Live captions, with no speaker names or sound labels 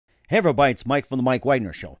Hey everybody, it's Mike from The Mike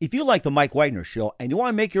Wagner Show. If you like The Mike Wagner Show and you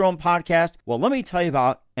want to make your own podcast, well, let me tell you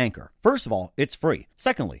about Anchor. First of all, it's free.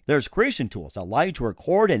 Secondly, there's creation tools that allow you to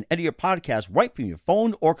record and edit your podcast right from your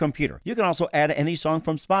phone or computer. You can also add any song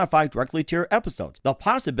from Spotify directly to your episodes. The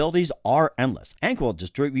possibilities are endless. Anchor will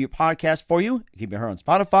distribute your podcast for you. You can be heard on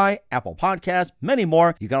Spotify, Apple Podcasts, many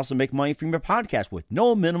more. You can also make money from your podcast with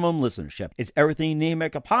no minimum listenership. It's everything you need to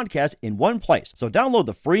make a podcast in one place. So download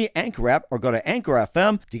the free Anchor app or go to Anchor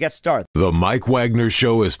FM to get started. The Mike Wagner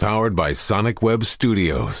Show is powered by Sonic Web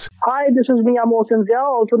Studios. Hi, this is Mia Mosinzia,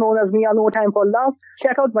 also known as Mia No Time for Love.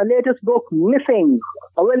 Check out my latest book, Missing,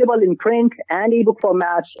 available in print and ebook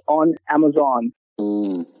formats on Amazon.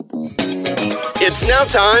 It's now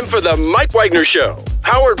time for the Mike Wagner Show,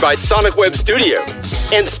 powered by Sonic Web Studios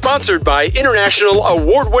and sponsored by international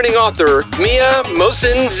award-winning author Mia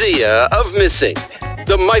Mosinzia of Missing.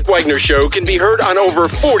 The Mike Wagner Show can be heard on over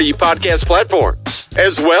 40 podcast platforms,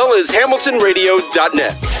 as well as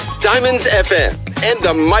HamiltonRadio.net, Diamonds FM, and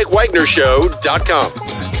the MikeWagnerShow.com.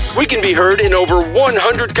 We can be heard in over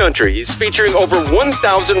 100 countries, featuring over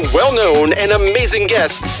 1,000 well-known and amazing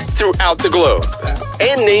guests throughout the globe.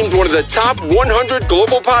 And named one of the top 100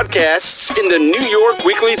 global podcasts in the New York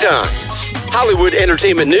Weekly Times, Hollywood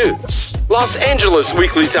Entertainment News, Los Angeles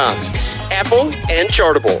Weekly Times, Apple, and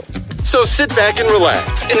Chartable. So sit back and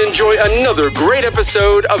relax and enjoy another great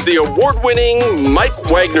episode of the award-winning Mike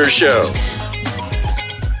Wagner Show.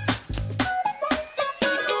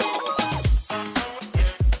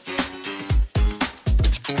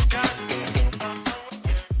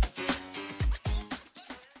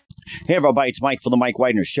 Hey everybody, it's Mike from The Mike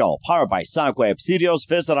Wagner Show, powered by Sonic Web Studios.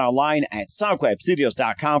 Visit online at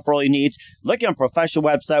sonicwebstudios.com for all your needs. Look at a professional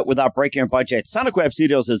website without breaking your budget. Sonic Web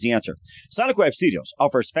Studios is the answer. Sonic Web Studios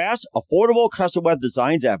offers fast, affordable custom web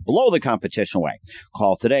designs that blow the competition away.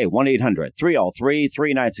 Call today,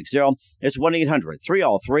 1-800-303-3960. It's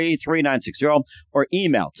 1-800-303-3960. Or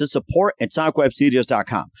email to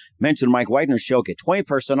support@sonicwebstudios.com. Mention Mike Wagner Show, get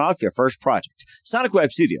 20% off your first project. Sonic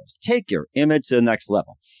Web Studios, take your image to the next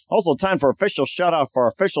level. Also, time for official shout-out for our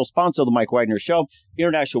official sponsor of the Mike Wagner Show,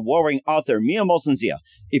 international warring author Mia Mosinzia.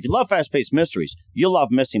 If you love fast-paced mysteries, you'll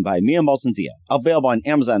love Missing by Mia Mosinzia, available on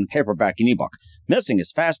Amazon paperback and ebook. Missing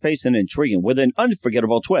is fast-paced and intriguing with an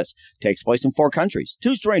unforgettable twist. Takes place in 4 countries,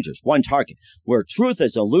 2 strangers, 1 target, where truth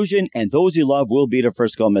is illusion and those you love will be the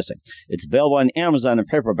first to go missing. It's available on Amazon and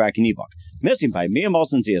paperback and ebook. Missing by Mia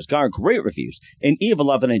Mosinzia has garnered great reviews, and Eve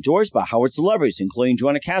 11 enjoys by Howard celebrities, including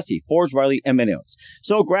Joanna Cassie, Forbes Riley, and many others.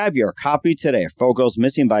 So grab your copy today. Fogo's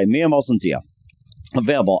Missing by Mia Mosinzia.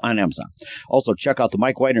 Available on Amazon. Also, check out The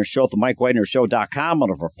Mike Wagner Show at themikewagnershow.com on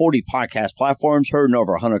over 40 podcast platforms, heard in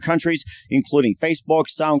over 100 countries, including Facebook,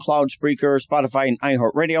 SoundCloud, Spreaker, Spotify, and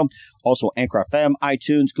iHeartRadio. Also, Anchor FM,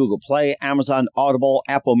 iTunes, Google Play, Amazon, Audible,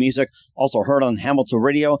 Apple Music. Also heard on Hamilton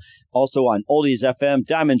Radio. Also on Oldies FM,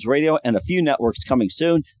 Diamonds Radio, and a few networks coming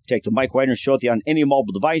soon. Take The Mike Wagner Show on any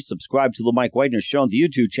mobile device. Subscribe to The Mike Wagner Show on the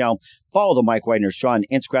YouTube channel. Follow The Mike Wagner Show on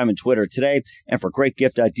Instagram and Twitter today. And for great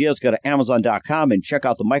gift ideas, go to Amazon.com and check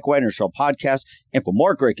out The Mike Wagner Show podcast. And for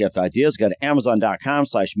more great gift ideas, go to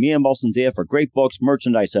Amazon.com/Mia Mosinzia for great books,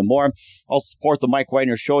 merchandise, and more. Also support The Mike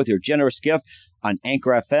Wagner Show with your generous gift on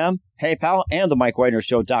Anchor FM, PayPal, and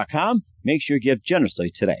themikewagnershow.com. Make sure you give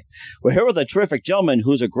generously today. We're here with a terrific gentleman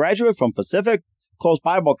who's a graduate from Pacific Coast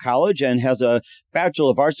Bible College and has a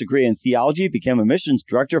Bachelor of Arts degree in theology, became a missions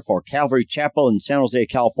director for Calvary Chapel in San Jose,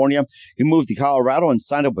 California. He moved to Colorado and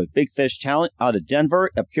signed up with Big Fish Talent out of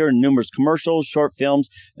Denver, appeared in numerous commercials, short films,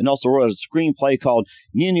 and also wrote a screenplay called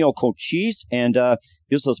Nino Cochise. And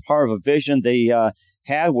this was part of a vision they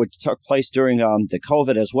had, which took place during the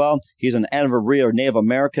COVID as well. He's an avid reader of Native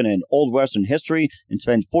American and Old Western history and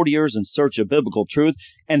spent 40 years in search of biblical truth.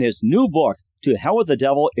 And his new book, To Hell with the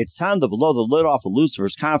Devil, It's Time to Blow the Lid Off of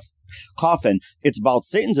Lucifer's Coffin. It's about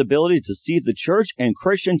Satan's ability to deceive the church and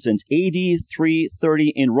Christians since AD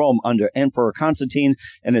 330 in Rome under Emperor Constantine,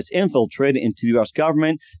 and has infiltrated into the U.S.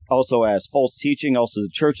 government, also as false teaching, also the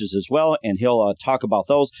churches as well, and he'll talk about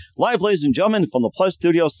those. Live, ladies and gentlemen, from the Plus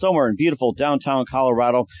Studio somewhere in beautiful downtown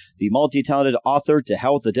Colorado, the multi-talented author, To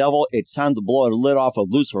Hell with the Devil, It's Time to Blow the Lid Off of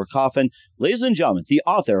Lucifer's Coffin. Ladies and gentlemen, the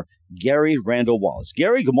author, Gary Randall Wallace.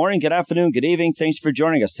 Gary, good morning, good afternoon, good evening. Thanks for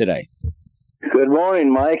joining us today. Good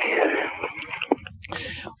morning, Mike.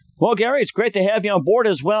 Well, Gary, it's great to have you on board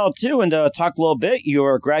as well, too, and talk a little bit.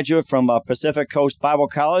 You're a graduate from Pacific Coast Bible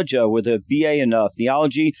College with a BA in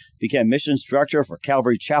theology, became missions director for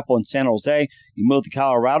Calvary Chapel in San Jose. You moved to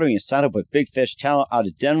Colorado and you signed up with Big Fish Talent out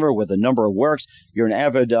of Denver with a number of works. You're an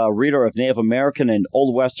avid reader of Native American and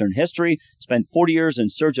Old Western history, spent 40 years in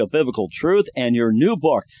search of biblical truth, and your new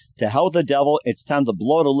book, To Hell with the Devil, It's Time to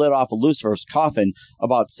Blow the Lid Off of Lucifer's Coffin,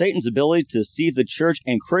 about Satan's ability to deceive the church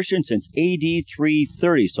and Christians since AD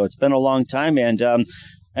 330. So it's been a long time, and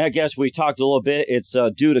I guess we talked a little bit. It's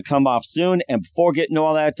due to come off soon. And before getting to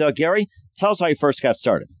all that, Gary, tell us how you first got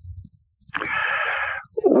started.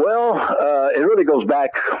 Well, it really goes back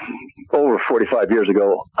over 45 years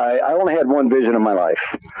ago. I only had one vision in my life.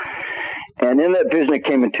 And in that vision, it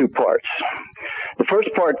came in two parts. The first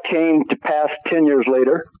part came to pass 10 years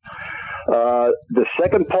later. The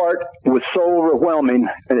second part was so overwhelming,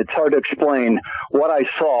 and it's hard to explain what I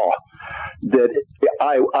saw, that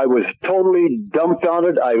I was totally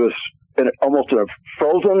dumbfounded. I was almost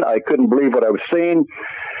frozen. I couldn't believe what I was seeing.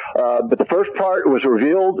 But the first part was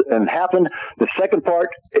revealed and happened. The second part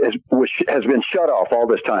has been shut off all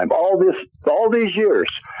this time. All these years,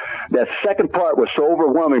 that second part was so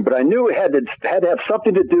overwhelming. But I knew it had to have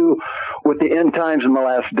something to do with the end times in the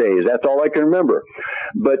last days. That's all I can remember.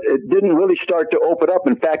 But it didn't really start to open up.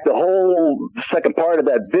 In fact, the whole second part of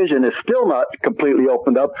that vision is still not completely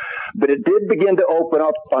opened up. But it did begin to open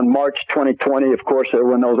up on March 2020. Of course,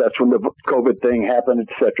 everyone knows that's when the COVID thing happened,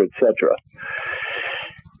 et cetera, et cetera.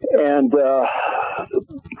 And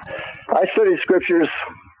I study scriptures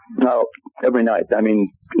every night. I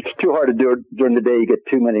mean, it's too hard to do it during the day. You get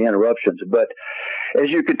too many interruptions. But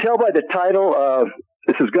as you can tell by the title,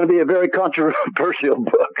 this is going to be a very controversial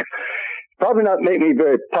book. Probably not make me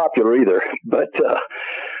very popular either. But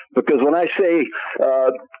because when I say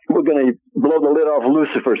we're going to blow the lid off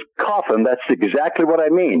Lucifer's coffin, that's exactly what I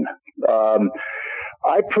mean.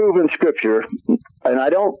 I prove in Scripture, and I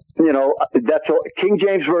don't, that's King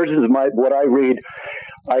James Version is what I read.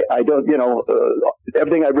 I don't,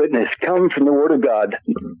 everything I've written has come from the Word of God,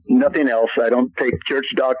 nothing else. I don't take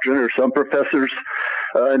church doctrine or some professor's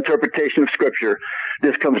interpretation of Scripture.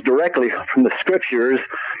 This comes directly from the Scriptures.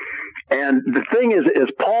 And the thing is, as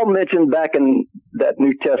Paul mentioned back in that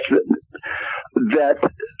New Testament, that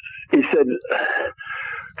he said,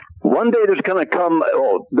 one day there's going to come,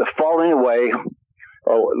 the falling away.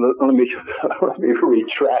 Let me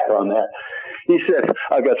retract on that. He said,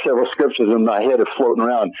 I've got several scriptures in my head floating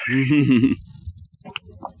around.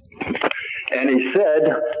 And he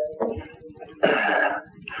said,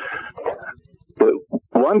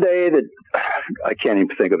 one day that, I can't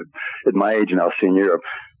even think of it at my age now, senior,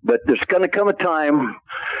 but there's going to come a time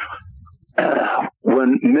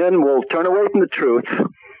when men will turn away from the truth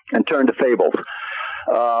and turn to fables.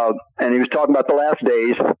 And he was talking about the last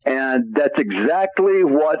days, and that's exactly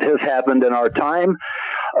what has happened in our time.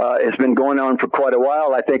 It's been going on for quite a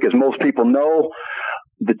while. I think, as most people know,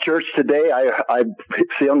 the church today, I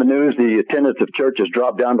see on the news, the attendance of church has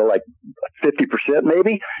dropped down to like 50%,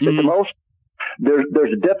 maybe, at the most. There's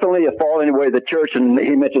definitely a falling away of the church, and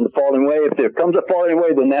he mentioned the falling away. If there comes a falling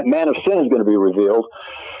away, then that man of sin is going to be revealed,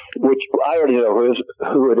 which I already know who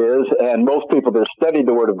it is, and most people that study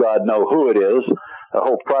the Word of God know who it is. The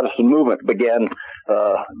whole Protestant movement began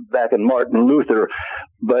back in Martin Luther.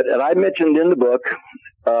 And I mentioned in the book,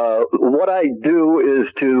 what I do is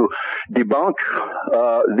to debunk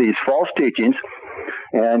these false teachings,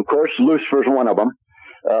 and of course Lucifer's one of them.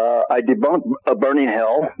 I debunk a burning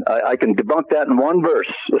hell. I can debunk that in one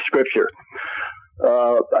verse of Scripture.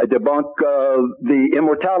 I debunk the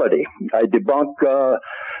immortality. I debunk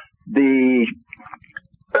the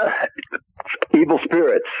evil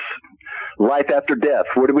spirits, life after death.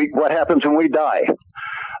 What happens when we die?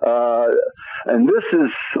 And this is,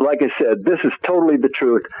 like I said, this is totally the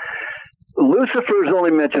truth. Lucifer is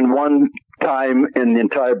only mentioned one time in the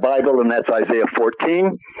entire Bible, and that's Isaiah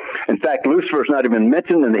 14. In fact, Lucifer is not even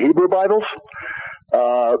mentioned in the Hebrew Bibles,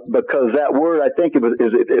 because that word, I think,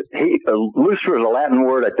 Lucifer is a Latin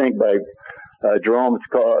word, I think, by Jerome. It's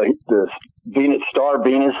called the Venus, star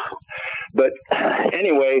Venus. But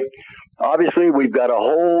anyway, obviously, we've got a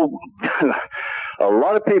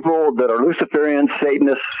lot of people that are Luciferians,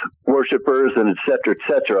 Satanists, worshipers, and et cetera, et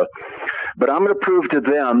cetera. But I'm going to prove to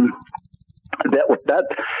them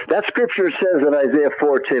that scripture says in Isaiah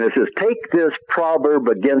 14, it says, take this proverb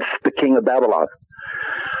against the king of Babylon.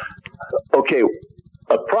 Okay,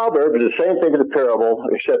 a proverb is the same thing as a parable,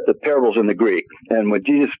 except the parable's in the Greek. And when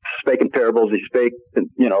Jesus spake in parables, he spake, in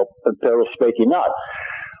parables spake he not.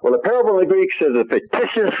 Well, a parable in the Greek says a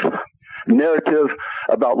fictitious narrative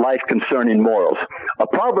about life concerning morals. A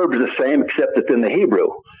proverb is the same, except it's in the Hebrew.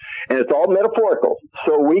 and it's all metaphorical.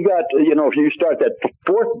 So we got, if you start that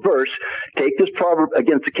fourth verse, take this proverb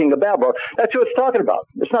against the king of Babylon, that's what it's talking about.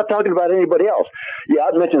 It's not talking about anybody else. Yeah,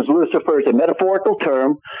 it mentions Lucifer as a metaphorical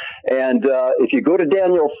term, and if you go to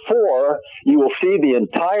Daniel 4, you will see the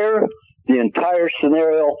entire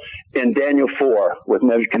scenario in Daniel 4 with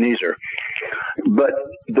Nebuchadnezzar. But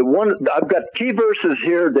I've got key verses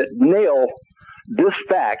here that nail this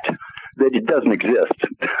fact that it doesn't exist.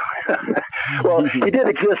 Well, he did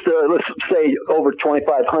exist, let's say, over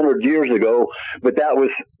 2,500 years ago, but that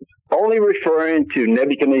was only referring to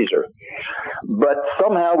Nebuchadnezzar. But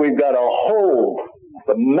somehow we've got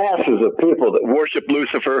the masses of people that worship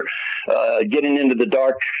Lucifer, getting into the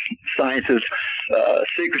dark sciences,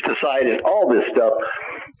 secret societies, all this stuff.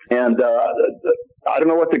 And I don't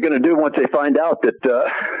know what they're going to do once they find out that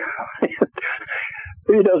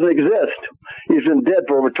he doesn't exist. He's been dead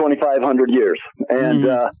for over 2,500 years. And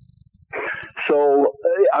so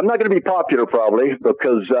I'm not going to be popular probably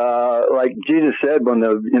because, like Jesus said, when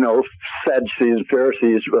the Sadducees and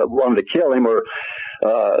Pharisees wanted to kill him,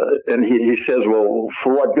 and he says, well,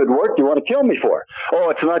 for what good work do you want to kill me for? Oh,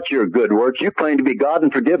 it's not your good work. You claim to be God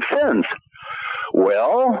and forgive sins.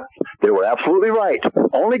 Well, they were absolutely right.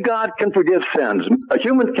 Only God can forgive sins. A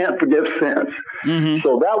human can't forgive sins. Mm-hmm.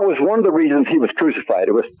 So that was one of the reasons he was crucified.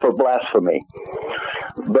 It was for blasphemy.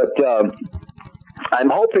 But I'm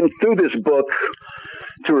hoping through this book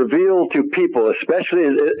to reveal to people, especially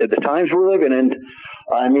at the times we're living in,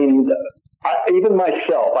 even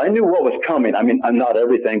myself, I knew what was coming. I'm not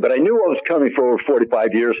everything, but I knew what was coming for over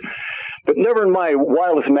 45 years. But never in my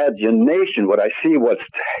wildest imagination would I see what's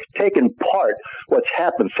taken part, what's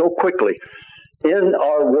happened so quickly in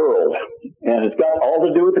our world. And it's got all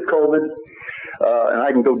to do with the COVID. And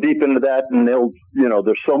I can go deep into that, and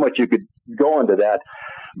there's so much you could go into that.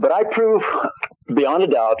 But I prove beyond a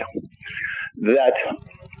doubt that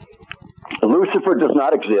Lucifer does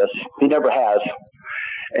not exist. He never has.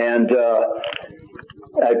 And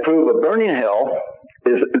I prove a burning hell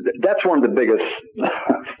that's one of the biggest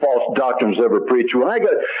false doctrines ever preached. When I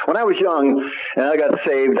was young and I got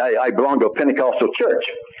saved, I belonged to a Pentecostal church.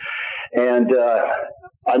 And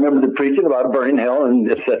I remember them preaching about a burning hell and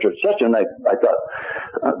et cetera, and I thought,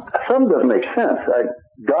 something doesn't make sense.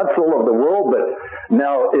 God so loved the world, but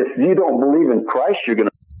now if you don't believe in Christ, you're going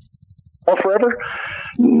to fall forever?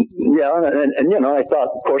 Yeah, and I thought,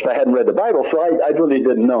 of course, I hadn't read the Bible, so I really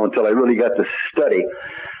didn't know until I really got to study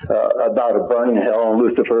about a burning hell and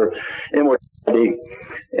Lucifer, immortality.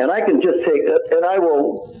 And I can just take, and I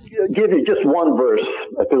will give you just one verse,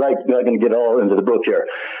 because I'm not going to get all into the book here.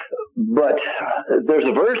 But there's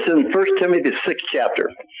a verse in 1 Timothy, the 6th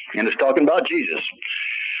chapter, and it's talking about Jesus.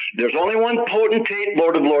 There's only one potentate,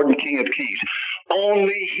 Lord of lords and King of kings.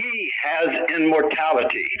 Only he has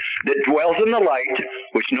immortality that dwells in the light,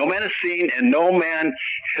 which no man has seen and no man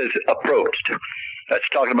has approached. That's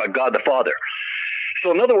talking about God the Father.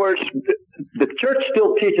 So in other words, the church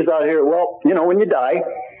still teaches out here, well, when you die,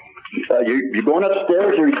 you're going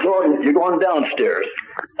upstairs or you're going downstairs.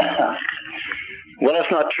 Well,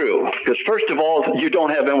 that's not true. Because first of all, you don't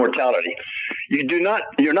have immortality.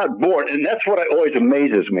 You're not born. And that's what always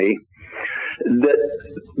amazes me. That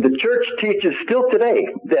the church teaches still today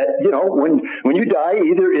that, when you die,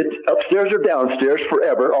 either it's upstairs or downstairs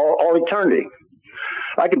forever, all eternity.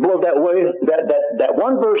 I could blow that way. That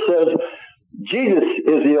one verse says, Jesus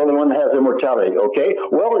is the only one that has immortality, okay?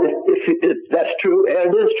 Well, if that's true,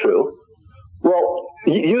 and it is true, well,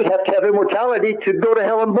 you have to have immortality to go to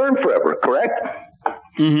hell and burn forever, correct?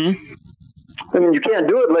 Mm-hmm. I mean, you can't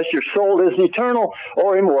do it unless your soul is eternal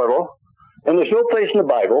or immortal, and there's no place in the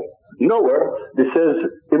Bible, nowhere, that says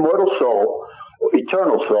immortal soul,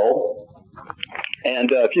 eternal soul.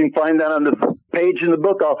 And if you can find that on the page in the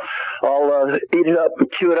book, I'll eat it up,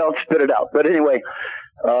 chew it out, spit it out. But anyway,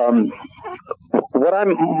 my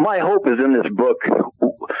hope is in this book.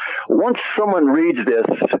 Once someone reads this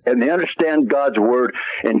and they understand God's word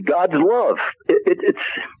and God's love,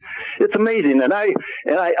 it's amazing. And I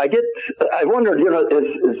wonder,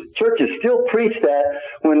 as churches still preach that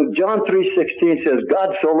when John 3:16 says,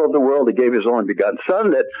 God so loved the world, he gave his only begotten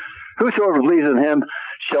Son, that whosoever believes in him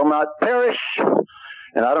shall not perish.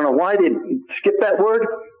 And I don't know why they skip that word.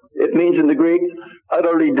 It means in the Greek,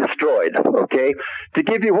 utterly destroyed, okay? To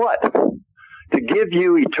give you what? To give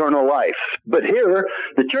you eternal life. But here,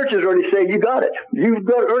 the churches already say, you got it. You've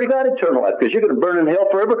already got eternal life, because you're going to burn in hell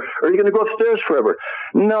forever, or you're going to go upstairs forever.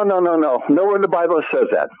 No. Nowhere in the Bible says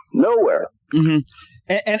that. Nowhere. Mm-hmm.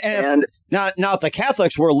 And now the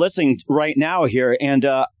Catholics were listening right now here, and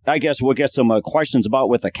I guess we'll get some questions about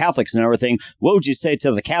with the Catholics and everything. What would you say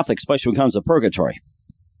to the Catholics, especially when it comes to purgatory?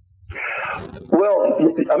 Well,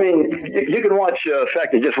 I mean, you can watch. In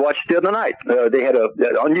fact, I just watched the other night. They had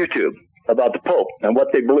on YouTube about the Pope and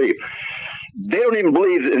what they believe. They don't even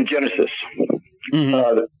believe in Genesis.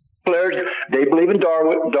 Mm-hmm. They believe in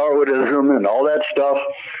Darwinism and all that stuff.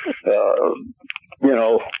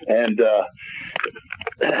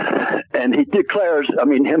 And he declares, I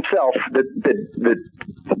mean, himself, that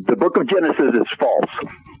the book of Genesis is false.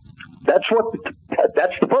 That's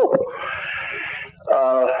the Pope.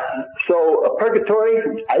 So a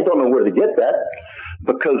purgatory, I don't know where to get that,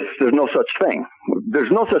 because there's no such thing.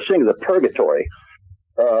 There's no such thing as a purgatory.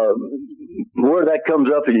 Where that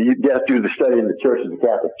comes up, you have to do the study in the church, of the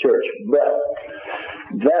Catholic Church. But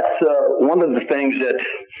that's one of the things that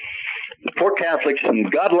for Catholics,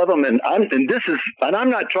 and God love them, and I'm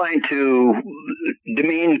not trying to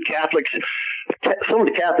demean Catholics. Some of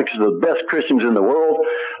the Catholics are the best Christians in the world,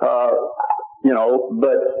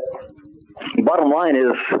 but bottom line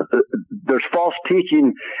is there's false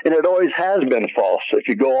teaching, and it always has been false. If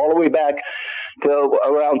you go all the way back to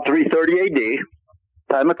around 330 AD,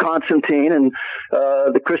 time of Constantine, and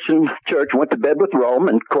the Christian church went to bed with Rome,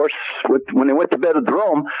 and of course, when they went to bed with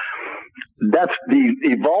Rome, that's the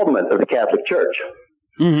evolvement of the Catholic Church.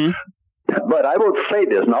 Mm-hmm. But I will say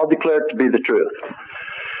this, and I'll declare it to be the truth.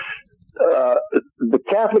 The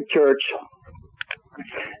Catholic Church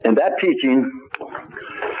and that teaching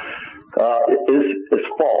is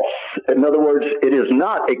false. In other words, it is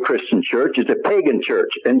not a Christian church; it's a pagan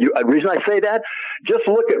church. And the reason I say that, just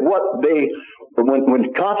look at what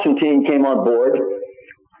when Constantine came on board,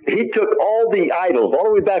 he took all the idols all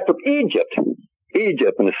the way back from Egypt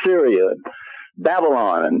and Assyria, and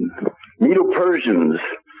Babylon, and Medo-Persians,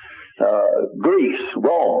 Greece,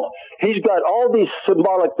 Rome. He's got all these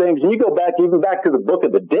symbolic things, and you go back even back to the Book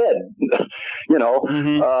of the Dead,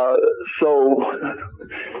 Mm-hmm. So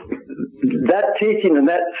that teaching and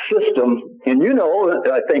that system, and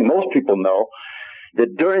I think most people know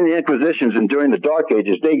that during the Inquisitions and during the Dark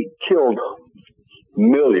Ages, they killed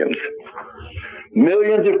millions.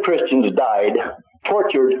 Millions of Christians died,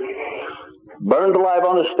 tortured, burned alive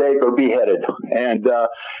on a stake, or beheaded. And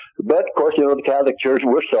but of course, the Catholic Church,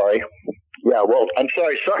 we're sorry. Yeah, well, I'm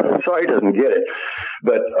sorry. Sorry doesn't get it,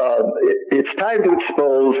 but it's time to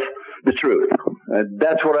expose the truth.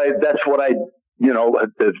 That's what I have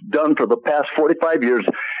done for the past 45 years.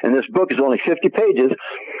 And this book is only 50 pages,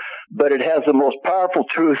 but it has the most powerful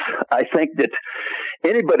truth, I think, that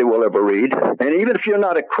anybody will ever read. And even if you're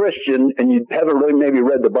not a Christian and you haven't really maybe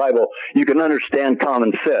read the Bible, you can understand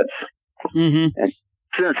common sense. Mm-hmm. And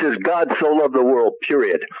since it's God so loved the world,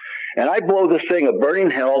 period. And I blow this thing of burning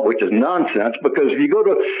hell, which is nonsense, because if you go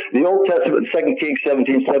to the Old Testament, 2 Kings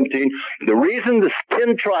 17:17, the reason the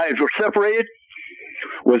 10 tribes were separated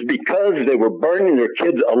was because they were burning their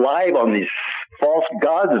kids alive on these false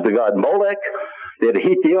gods, the god Molech. They had to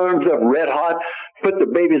heat the arms up red hot, put the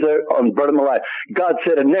babies there and burn them alive. God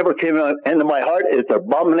said, it never came into my heart. It's an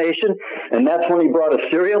abomination. And that's when he brought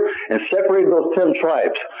Assyria and separated those 10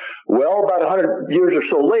 tribes. Well, about 100 years or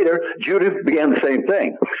so later, Judah began the same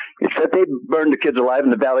thing. Except they burned the kids alive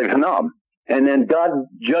in the Valley of Hinnom. And then God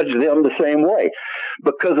judged them the same way.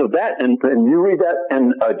 Because of that, and you read that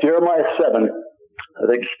in Jeremiah 7, I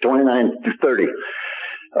think it's 29 to 30.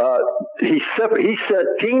 He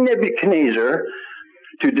sent King Nebuchadnezzar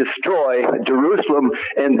to destroy Jerusalem,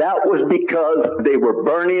 and that was because they were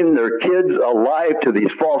burning their kids alive to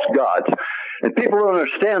these false gods. And people don't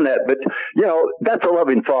understand that, but, that's a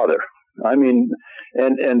loving father. I mean,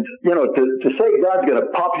 and to say God's going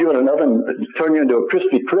to pop you in an oven and turn you into a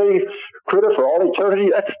crispy critter for all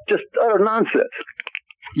eternity, that's just utter nonsense.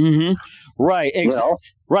 Mm-hmm. Right.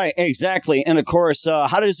 Right. Exactly. And of course,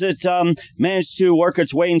 how does it manage to work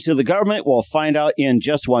its way into the government? We'll find out in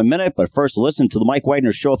just 1 minute. But first, listen to the Mike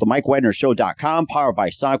Wagner Show at the MikeWagnerShow.com, powered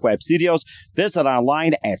by Sonic Web Studios. Visit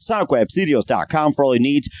online at SonicWebStudios.com for all your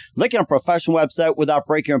needs. Look at a professional website without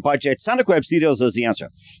breaking your budget. Sonic Web Studios is the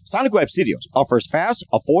answer. Sonic Web Studios offers fast,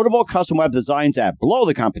 affordable custom web designs at below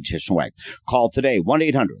the competition rate. Call today,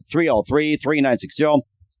 1-800-303-3960.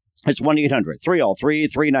 It's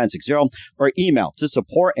 1-800-303-3960 or email to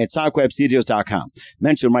support@sonicwebstudios.com.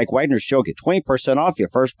 Mention Mike Wagner's show. Get 20% off your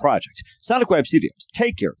first project. Sonic Web Studios.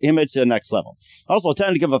 Take your image to the next level. Also,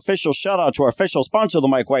 time to give official shout out to our official sponsor of the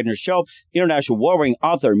Mike Wagner Show, international award-winning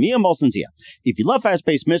author Mia Molson-Zia. If you love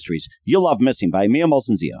fast-paced mysteries, you'll love Missing by Mia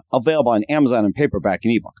Molson-Zia. Available on Amazon in paperback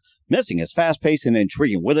and ebook. Missing is fast-paced and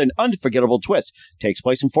intriguing with an unforgettable twist. Takes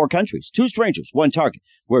place in 4 countries, 2 strangers, 1 target,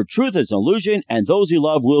 where truth is an illusion and those you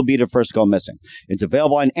love will be the first to go missing. It's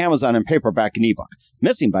available on Amazon in paperback and ebook.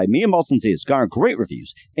 Missing by Mia Molson has garnered great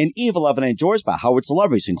reviews and Eve 11 enjoys by Howard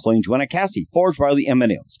celebrities, including Joanna Cassie, Forge Riley, and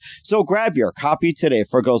Manils. So grab your copy today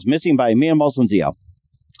for Goes Missing by Mia Molson.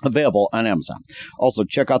 Available on Amazon. Also,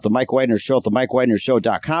 check out The Mike Wagner Show at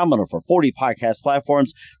themikewagnershow.com on over 40 podcast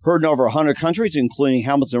platforms, heard in over 100 countries, including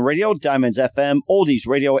Hamilton Radio, Diamonds FM, Oldies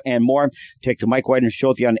Radio, and more. Take The Mike Wagner Show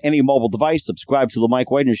with you on any mobile device. Subscribe to The Mike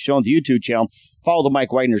Wagner Show on the YouTube channel. Follow The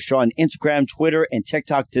Mike Wagner Show on Instagram, Twitter, and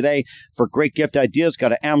TikTok today. For great gift ideas, go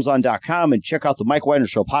to Amazon.com and check out The Mike Wagner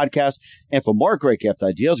Show podcast. And for more great gift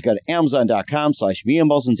ideas, go to Amazon.com/Mia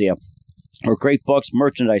Molson or great books,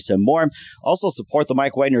 merchandise, and more. Also support The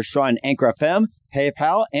Mike Wagner Show on Anchor FM,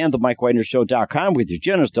 PayPal, and themikewagnershow.com with your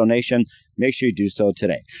generous donation. Make sure you do so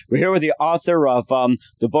today. We're here with the author of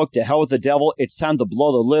the book, To Hell with the Devil. It's time to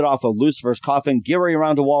blow the lid off of Lucifer's coffin. Gary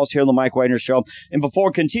Randall Wallace here on The Mike Wagner Show. And before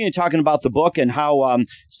we continue talking about the book and how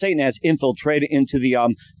Satan has infiltrated into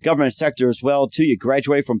the government sector as well, too, you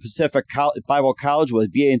graduate from Pacific Bible College with a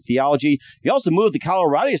BA in theology. You also moved to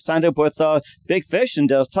Colorado. You signed up with Big Fish. And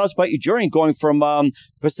tell us about your journey going from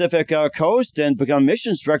Pacific Coast and become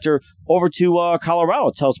missions director over to Colorado.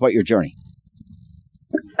 Tell us about your journey.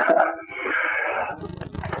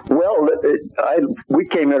 Well, we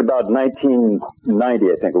came here about 1990,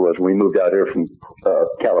 I think it was. We moved out here from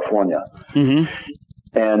California. Mm-hmm.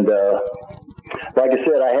 And like I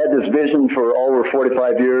said, I had this vision for over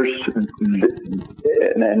 45 years.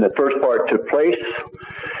 And the first part took place.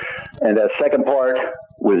 And that second part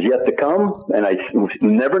was yet to come. And I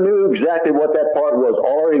never knew exactly what that part was.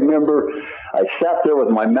 All I remember, I sat there with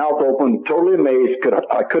my mouth open, totally amazed.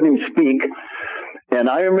 I couldn't even speak. And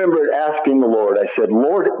I remember asking the Lord, I said,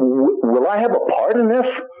 Lord, will I have a part in this?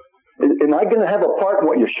 Am I going to have a part in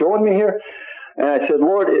what you're showing me here? And I said,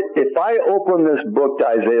 Lord, if I open this book to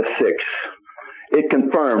Isaiah 6, it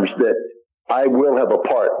confirms that I will have a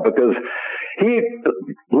part. Because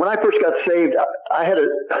when I first got saved, I had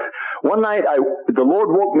one night, the Lord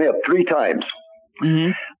woke me up 3 times.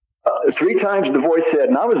 Mm-hmm. 3 times the voice said,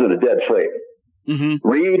 and I was in a dead sleep, mm-hmm.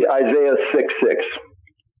 Read Isaiah 6:6.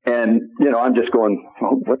 And, I'm just going,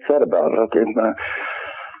 oh, what's that about? Okay.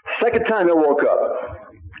 Second time I woke up,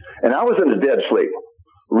 and I was in a dead sleep.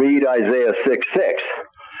 Read Isaiah 6:6.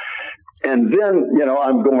 And then,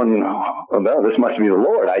 I'm going, oh, well, this must be the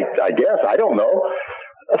Lord, I guess. I don't know.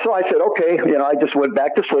 So I said, okay, I just went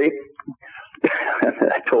back to sleep.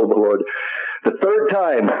 I told the Lord, the third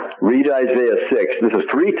time, read Isaiah 6. This is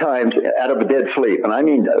 3 times out of a dead sleep. And I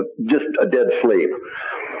mean just a dead sleep.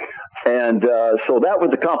 And so that was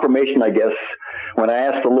the confirmation, I guess, when I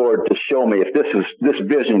asked the Lord to show me if this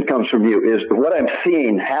vision comes from you, is what I'm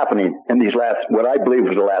seeing happening in these what I believe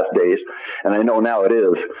was the last days, and I know now it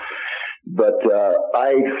is. But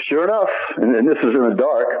sure enough, and this is in the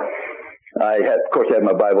dark, of course, I had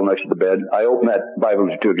my Bible next to the bed. I opened that Bible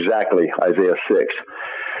to exactly Isaiah 6.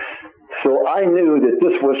 So I knew that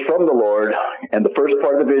this was from the Lord, and the first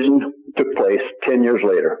part of the vision took place 10 years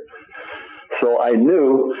later. So I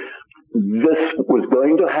knew this was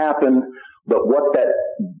going to happen, but what that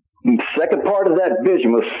second part of that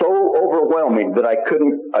vision was so overwhelming that I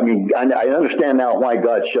understand now why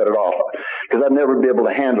God shut it off, because I'd never be able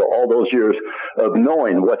to handle all those years of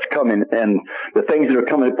knowing what's coming and the things that are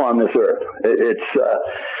coming upon this earth.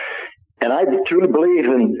 And I truly believe,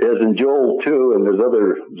 as in Joel 2, and there's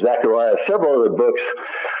other, Zechariah, several other books,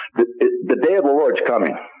 the day of the Lord's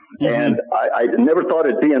coming. Mm-hmm. And I never thought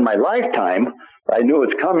it'd be in my lifetime. I knew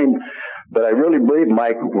it's coming, but I really believe,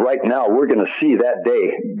 Mike, right now we're going to see that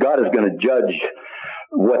day. God is going to judge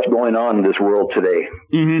what's going on in this world today.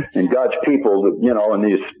 Mm-hmm. And God's people, and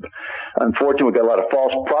these, unfortunately, we've got a lot of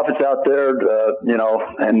false prophets out there,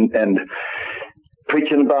 and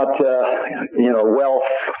preaching about, wealth,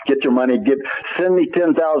 get your money, send me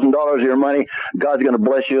 $10,000 of your money. God's going to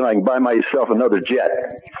bless you, and I can buy myself another jet.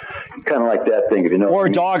 Kind of like that thing, if you know. Or a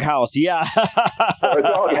doghouse, yeah. Or a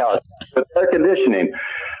doghouse, with air conditioning.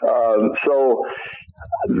 So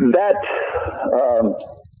that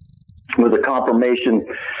was a confirmation.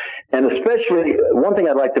 And especially, one thing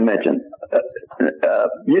I'd like to mention,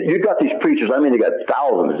 you got these preachers, they got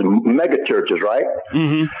thousands, mega churches, right?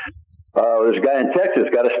 Mm-hmm. There's a guy in Texas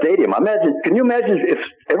got a stadium. Can you imagine if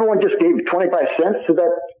everyone just gave 25 cents to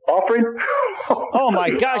that offering? Oh my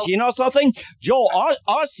gosh! You know something, Joel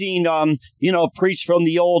Austin, preached from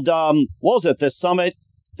the old, the summit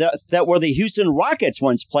that where the Houston Rockets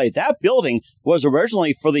once played. That building was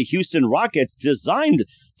originally for the Houston Rockets, designed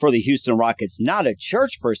for the Houston Rockets, not a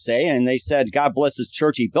church per se. And they said, God bless his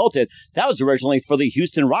church, he built it. That was originally for the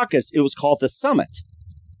Houston Rockets. It was called the Summit.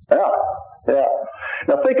 Yeah.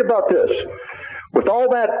 Now think about this. With all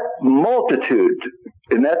that multitude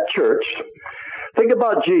in that church, think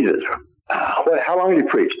about Jesus. How long did he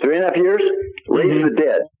preach? 3.5 years? Raised the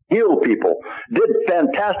dead, healed people, did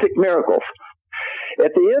fantastic miracles.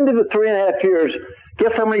 At the end of the 3.5 years,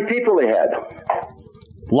 guess how many people he had?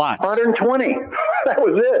 Lots. 120. That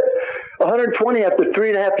was it. 120 after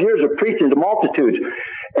 3.5 years of preaching to multitudes.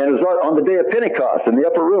 And it was on the day of Pentecost in the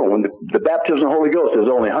upper room when the baptism of the Holy Ghost. There was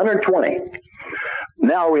only 120.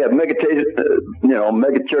 Now we have mega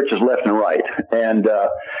churches left and right. And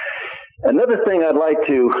another thing I'd like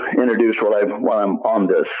to introduce while I'm on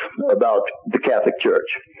this about the Catholic Church.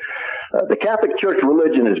 The Catholic Church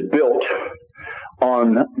religion is built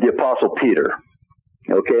on the Apostle Peter.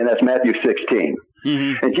 Okay, and that's Matthew 16.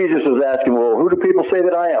 Mm-hmm. And Jesus was asking, well, who do people say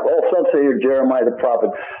that I am? Oh, some say you're Jeremiah the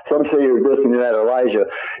prophet. Some say you're this and that, Elijah.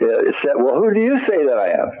 It said, well, who do you say that I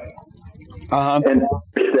am? Uh-huh. And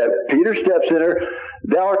Peter steps in her,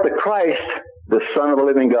 thou art the Christ, the Son of the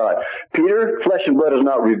living God. Peter, flesh and blood has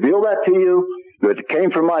not revealed that to you, but it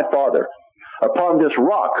came from my Father. Upon this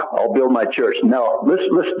rock, I'll build my church. Now, let's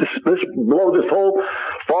blow this whole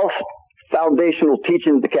false foundational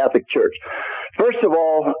teaching of the Catholic Church. First of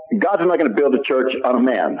all, God's not going to build a church on a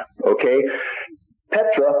man, okay?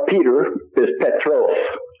 Peter, is Petros.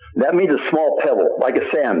 That means a small pebble, like a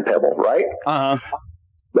sand pebble, right? Uh-huh.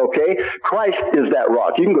 Okay? Christ is that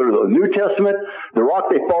rock. You can go to the New Testament. The rock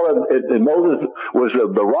they followed in Moses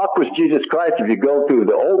the rock was Jesus Christ. If you go through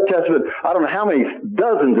the Old Testament, I don't know how many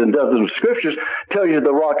dozens and dozens of scriptures tell you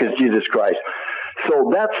the rock is Jesus Christ.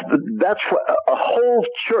 So that's what a whole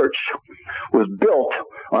church was built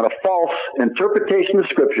on a false interpretation of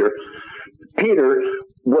Scripture. Peter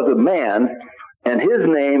was a man, and his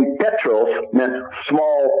name, Petros, meant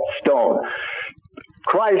small stone.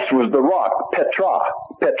 Christ was the rock,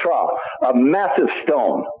 Petra, a massive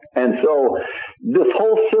stone. And so this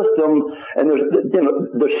whole system, and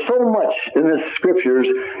there's so much in the Scriptures,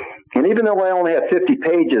 and even though I only have 50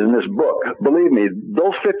 pages in this book, believe me,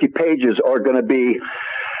 those 50 pages are going to be,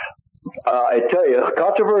 I tell you,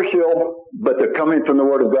 controversial, but they're coming from the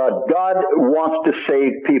Word of God. God wants to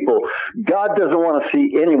save people. God doesn't want to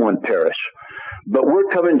see anyone perish. But we're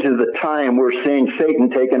coming to the time we're seeing Satan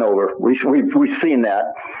taking over. We've seen that.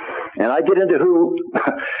 And I get into who...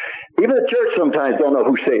 Even the church sometimes don't know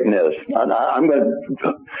who Satan is.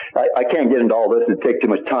 I can't get into all this. It'd take too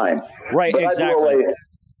much time. Right, but exactly.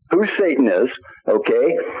 Who Satan is,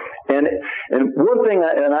 okay? And one thing,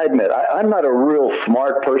 and I admit, I'm not a real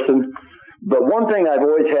smart person, but one thing I've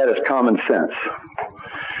always had is common sense.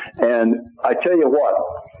 And I tell you what,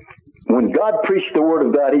 when God preached the Word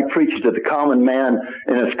of God, He preached to the common man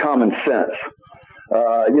in his common sense.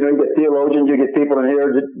 You get theologians, you get people in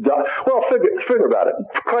here that, well, figure about it.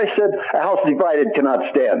 Christ said, a house divided cannot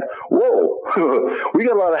stand. Whoa. We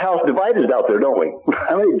got a lot of house dividers out there, don't we?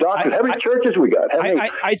 How many doctors, how many churches we got?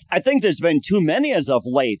 I think there's been too many as of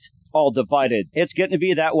late, all divided. It's getting to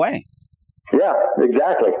be that way. Yeah,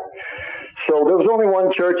 exactly. So there was only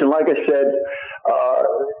one church, and like I said,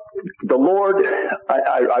 the Lord,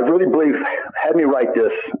 I really believe, had me write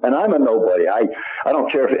this, and I'm a nobody. I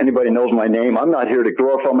don't care if anybody knows my name. I'm not here to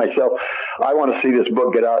glorify myself. I want to see this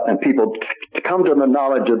book get out and people come to the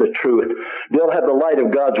knowledge of the truth. They'll have the light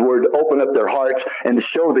of God's Word open up their hearts and to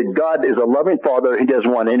show that God is a loving Father. He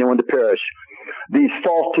doesn't want anyone to perish. These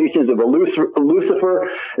false teachings of Lucifer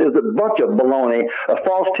is a bunch of baloney. A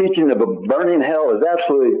false teaching of a burning hell is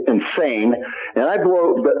absolutely insane. And I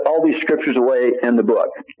blow all these scriptures away in the book,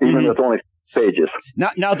 even with only pages.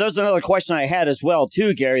 Now, there's another question I had as well,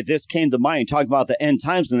 too, Gary. This came to mind, talking about the end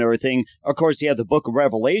times and everything. Of course, you have the book of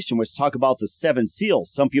Revelation, which talk about the 7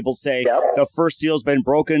 seals. Some people say the first seal's been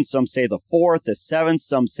broken. Some say the 4th, the 7th.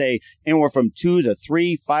 Some say anywhere from 2 to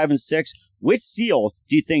 3, 5, and 6. Which seal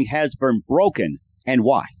do you think has been broken and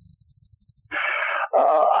why?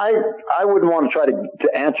 I wouldn't want to try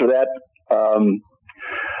to answer that.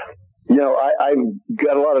 I've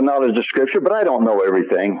got a lot of knowledge of Scripture, but I don't know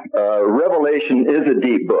everything. Revelation is a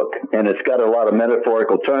deep book, and it's got a lot of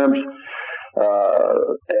metaphorical terms.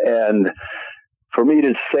 And for me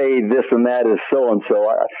to say this and that is so-and-so,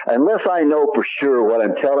 unless I know for sure what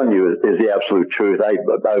I'm telling you is the absolute truth, I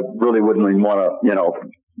really wouldn't even want to,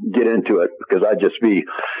 get into it, because I'd just be,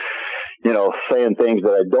 saying things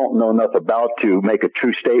that I don't know enough about to make a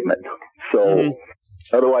true statement. So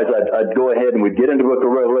otherwise I'd go ahead and we'd get into the book of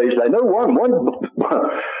Revelation. I know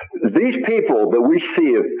these people that we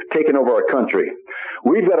see have taken over our country.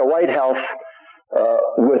 We've got a White House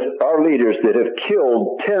with our leaders that have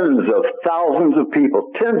killed tens of thousands of people,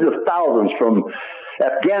 tens of thousands from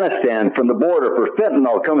Afghanistan, from the border for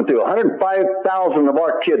fentanyl coming through. 105,000 of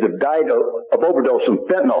our kids have died of overdose from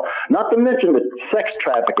fentanyl. Not to mention the sex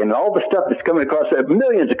trafficking and all the stuff that's coming across that,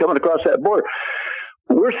 millions are coming across that border.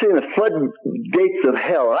 We're seeing the floodgates of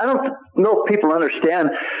hell. I don't know if people understand.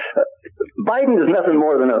 Biden is nothing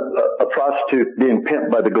more than a prostitute being pimped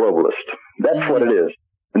by the globalist. That's what it is.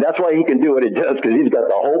 And that's why he can do what he does, because he's got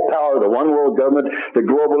the whole power of the one world government, the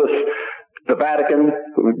globalists, the Vatican,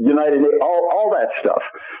 United Nations, all that stuff.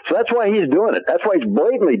 So that's why he's doing it. That's why he's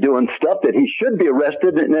blatantly doing stuff that he should be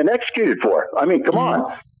arrested and executed for. I mean, come on.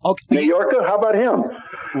 Okay. New Yorker, how about him?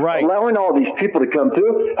 Right. Allowing all these people to come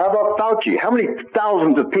through. How about Fauci? How many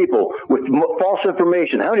thousands of people with false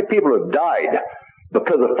information? How many people have died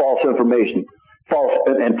because of false information?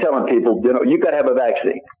 And telling people, you got to have a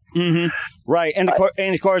vaccine. Mm-hmm. Right. And of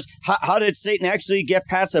course, how did Satan actually get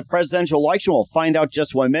past the presidential election? We'll find out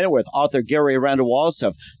just 1 minute with author Gary Randall Wallace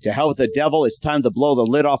of To Hell with the Devil. It's time to blow the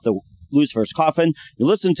lid off the Lucifer's coffin. You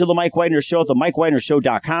listen to The Mike Wagner Show at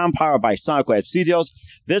themikewagnershow.com, powered by Sonic Web Studios.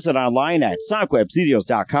 Visit online at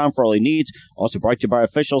sonicwebstudios.com for all your needs. Also brought to you by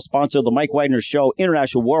official sponsor of The Mike Wagner Show,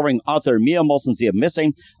 international warring author Mia Molson of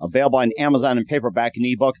Missing, available on Amazon in paperback and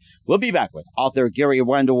ebook. We'll be back with author Gary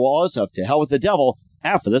Randall Wallace of To Hell with the Devil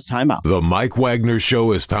after this time out. The Mike Wagner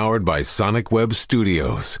Show is powered by Sonic Web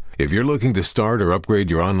Studios. If you're looking to start or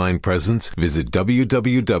upgrade your online presence, visit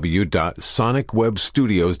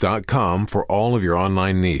www.sonicwebstudios.com for all of your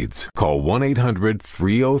online needs. Call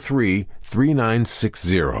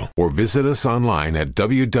 1-800-303-3960 or visit us online at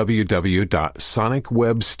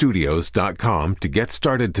www.sonicwebstudios.com to get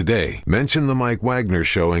started today. Mention The Mike Wagner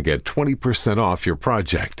Show and get 20% off your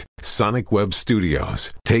project. Sonic Web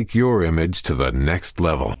Studios. Take your image to the next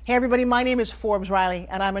level. Hey everybody, my name is Forbes Riley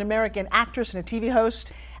and I'm an American actress and a TV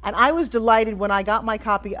host. And I was delighted when I got my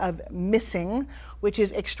copy of Missing, which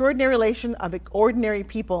is Extraordinary Relation of Ordinary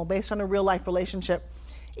People based on a real life relationship.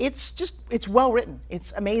 It's well written.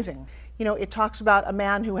 It's amazing. It talks about a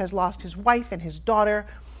man who has lost his wife and his daughter,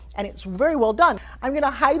 and it's very well done. I'm going to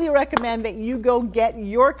highly recommend that you go get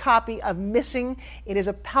your copy of Missing. It is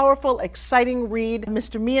a powerful, exciting read.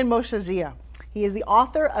 Mr. Mian Moshe Zia. He is the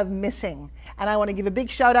author of Missing. And I want to give a big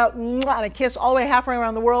shout out and a kiss all the way halfway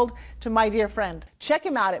around the world to my dear friend. Check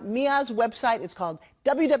him out at Mia's website. It's called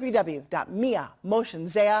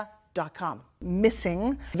www.miamoshenzea.com.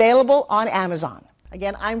 Missing, available on Amazon.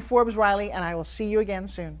 Again, I'm Forbes Riley, and I will see you again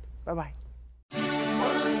soon. Bye-bye.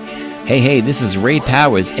 Hey, this is Ray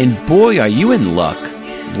Powers, and boy, are you in luck.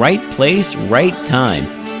 Right place, right time.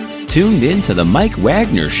 Tuned in to The Mike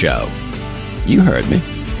Wagner Show. You heard me.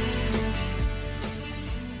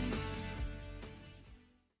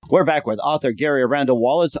 We're back with author Gary Randall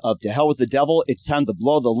Wallace of To Hell with the Devil. It's time to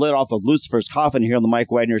blow the lid off of Lucifer's coffin here on the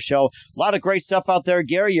Mike Wagner Show. A lot of great stuff out there,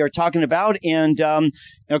 Gary, you're talking about. And,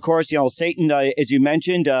 of course, Satan, as you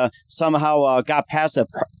mentioned, somehow got past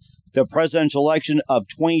the presidential election of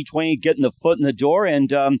 2020, getting the foot in the door,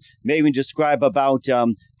 and maybe describe about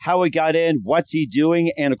how he got in, what's he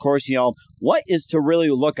doing, and, of course, what is to really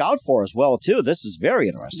look out for as well, too. This is very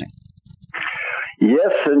interesting.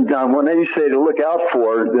 Yes, and when they say to look out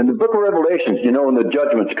for, in the book of Revelations, when the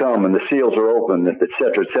judgments come and the seals are open, et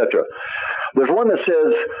cetera, there's one that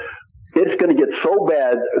says it's going to get so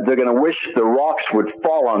bad they're going to wish the rocks would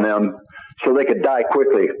fall on them so they could die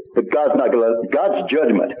quickly. But God's not going to, God's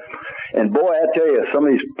judgment. And boy, I tell you, some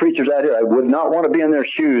of these preachers out here, I would not want to be in their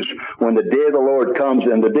shoes when the day of the Lord comes.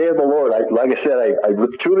 And the day of the Lord, like I said, I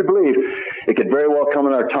truly believe it could very well come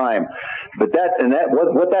in our time. But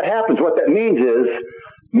what that happens, what that means is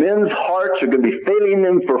men's hearts are going to be failing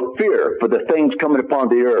them for fear for the things coming upon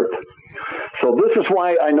the earth. So this is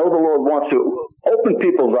why I know the Lord wants to open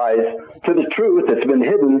people's eyes to the truth that's been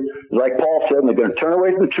hidden. Like Paul said, and they're going to turn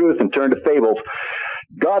away from the truth and turn to fables.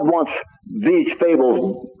 God wants these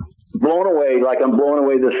fables blown away, like I'm blowing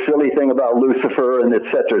away this silly thing about Lucifer and et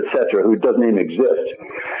cetera, who doesn't even exist.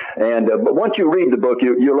 And but once you read the book,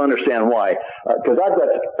 you'll understand why. Because I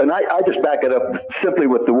just back it up simply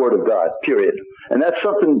with the Word of God, period. And that's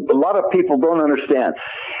something a lot of people don't understand.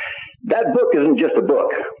 That book isn't just a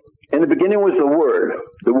book. In the beginning was the Word.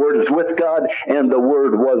 The Word is with God, and the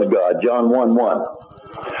Word was God. John 1:1.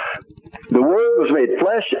 The Word was made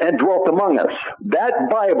flesh and dwelt among us. That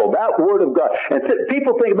Bible, that Word of God. And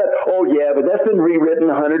people think about, oh yeah, but that's been rewritten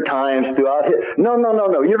 100 times throughout history. No.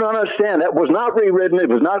 You don't understand. That was not rewritten. It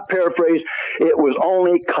was not paraphrased. It was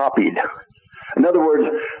only copied. In other words,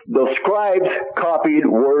 the scribes copied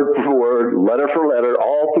word for word, letter for letter,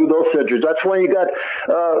 all through those centuries. That's why you got,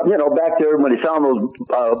 back there when he found those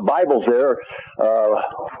Bibles there.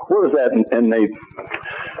 Where was that? And they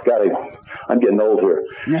I'm getting old here.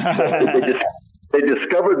 They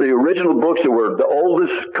discovered the original books that were the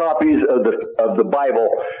oldest copies of the Bible,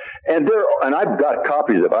 and I've got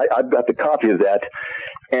copies of it. I've got the copy of that,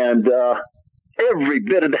 and every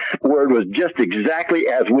bit of that word was just exactly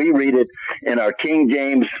as we read it in our King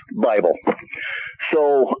James Bible.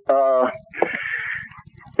 So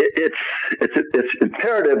it's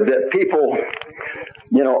imperative that people,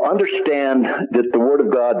 understand that the Word of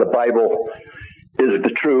God, the Bible, is the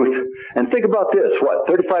truth. And think about this,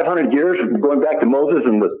 3,500 years, going back to Moses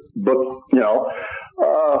and the book,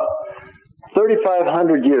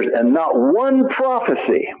 3,500 years, and not one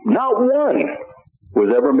prophecy, not one,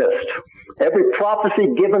 was ever missed. Every prophecy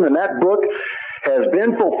given in that book has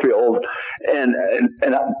been fulfilled, and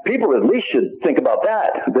people at least should think about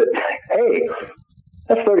that, hey,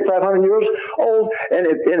 that's 3,500 years old. And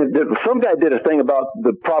some guy did a thing about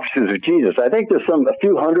the prophecies of Jesus. I think there's a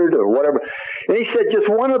few hundred or whatever. And he said just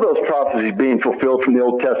one of those prophecies being fulfilled from the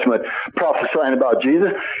Old Testament, prophesying about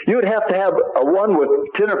Jesus, you would have to have a one with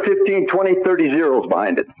 10 or 15, 20, 30 zeros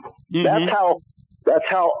behind it. Mm-hmm. That's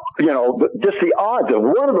how, just the odds of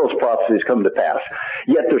one of those prophecies come to pass.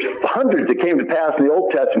 Yet there's hundreds that came to pass in the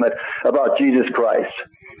Old Testament about Jesus Christ.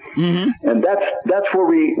 Mm-hmm. And that's where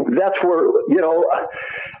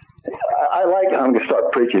I'm going to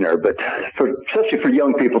start preaching there, but especially for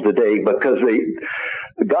young people today, because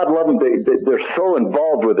God love them, they're so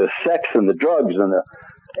involved with the sex and the drugs and the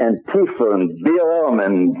Antifa and BLM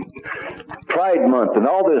and Pride Month and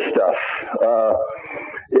all this stuff.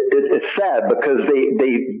 It's sad because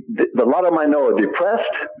a lot of them I know are depressed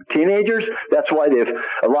teenagers. That's why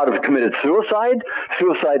a lot of them committed suicide.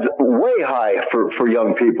 Suicide's way high for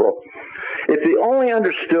young people. If they only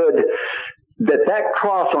understood that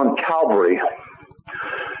cross on Calvary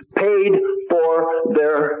paid for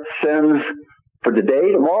their sins for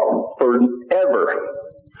today, tomorrow, forever.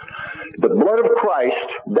 The blood of Christ,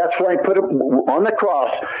 that's why he put it on the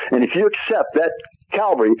cross. And if you accept that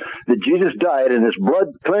Calvary, that Jesus died and his blood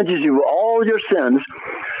cleanses you of all your sins,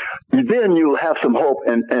 then you'll have some hope.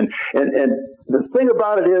 And the thing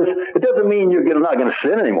about it is, it doesn't mean you're not going to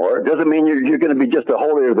sin anymore. It doesn't mean you're going to be just a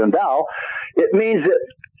holier than thou. It means that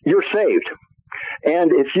you're saved.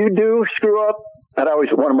 And if you do screw up, and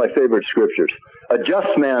one of my favorite scriptures, a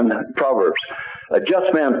just man, Proverbs, a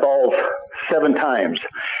just man falls 7 times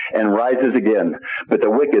and rises again, but the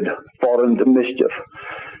wicked fall into mischief.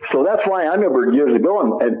 So that's why I remember years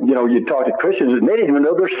ago, and you talk to Christians, and they didn't even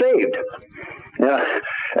know they're saved.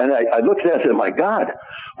 And I looked at it and said, my God,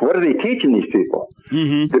 what are they teaching these people?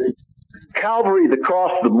 Mm-hmm. The Calvary, the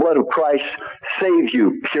cross, the blood of Christ saves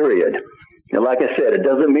you, period. And like I said, it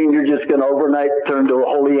doesn't mean you're just going to overnight turn to a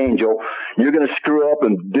holy angel. You're going to screw up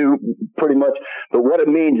and do pretty much. But what it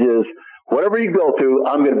means is, whatever you go through,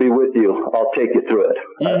 I'm going to be with you. I'll take you through it.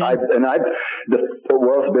 Mm-hmm.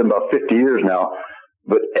 It's been about 50 years now.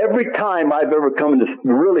 But every time I've ever come into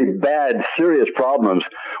really bad, serious problems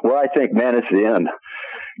where I think, man, it's the end,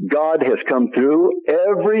 God has come through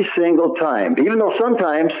every single time. Even though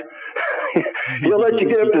sometimes he'll let you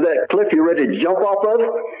get up to that cliff you're ready to jump off of,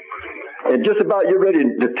 and just about you're ready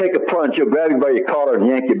to take a plunge, he'll grab you by your collar and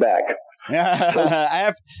yank you back.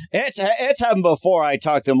 It's happened before. I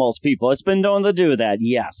talk to most people. It's been known to do that.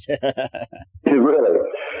 Yes. Really.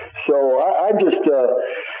 So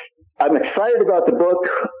I'm excited about the book.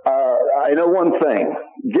 I know one thing.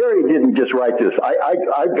 Gary didn't just write this.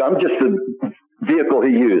 I'm just the vehicle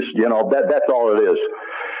he used. That's all it is.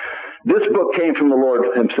 This book came from the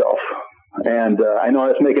Lord himself. And I know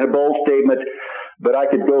that's making a bold statement, but I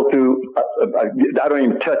could go through, I don't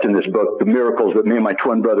even touch in this book the miracles that me and my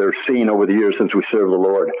twin brother have seen over the years since we served the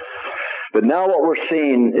Lord. But now what we're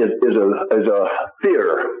seeing is a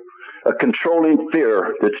fear, a controlling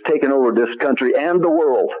fear that's taken over this country and the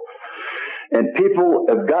world. And people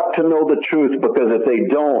have got to know the truth, because if they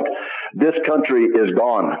don't, this country is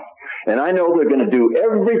gone. And I know they're going to do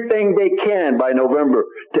everything they can by November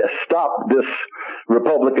to stop this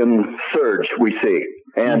Republican surge we see.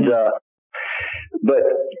 And, but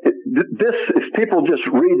this, if people just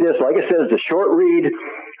read this, like I said, it's a short read,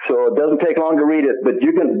 so it doesn't take long to read it, but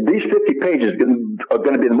these 50 pages are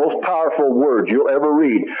going to be the most powerful words you'll ever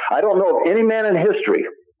read. I don't know of any man in history,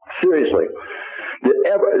 seriously,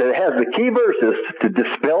 that has the key verses to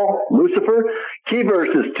dispel Lucifer, key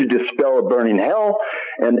verses to dispel a burning hell,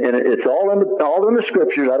 and it's all in the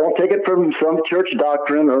scriptures. I don't take it from some church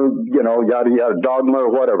doctrine or yada yada dogma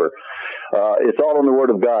or whatever. It's all in the Word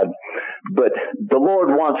of God. But the Lord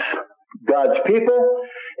wants God's people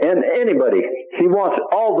and anybody. He wants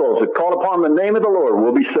all those that call upon the name of the Lord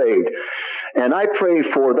will be saved. And I pray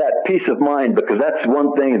for that peace of mind, because that's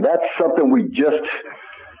one thing, that's something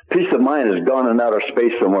peace of mind has gone in outer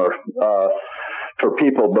space somewhere for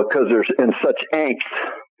people, because there's in such angst.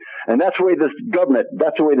 And that's the way this government,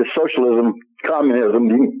 that's the way the socialism, communism,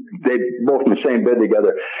 they both in the same bed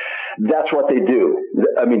together. That's what they do.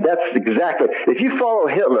 I mean, that's exactly, if you follow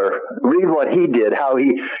Hitler, read what he did, how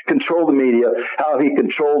he controlled the media, how he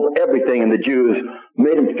controlled everything, and the Jews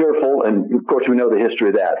made them fearful, and of course we know the history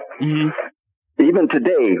of that. Mm-hmm. Even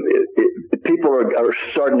today, people are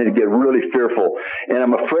starting to get really fearful, and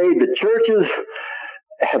I'm afraid the churches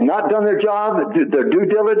have not done their job, their due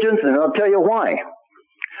diligence, and I'll tell you why.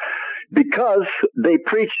 Because they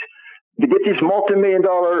preach to get these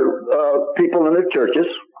multi-million-dollar people in their churches,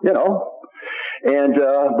 and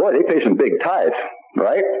boy, they pay some big tithes,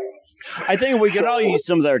 right? I think we can all use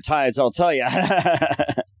some of their tithes, I'll tell you.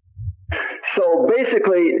 So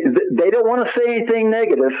basically, they don't want to say anything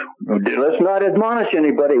negative. Let's not admonish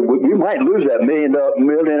anybody. You might lose that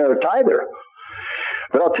millionaire tither.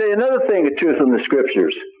 But I'll tell you another thing, the truth in the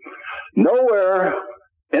scriptures. Nowhere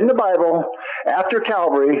in the Bible, after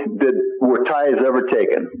Calvary, were tithes ever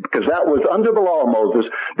taken, because that was under the law of Moses.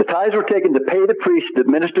 The tithes were taken to pay the priest that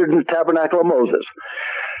ministered in the tabernacle of Moses.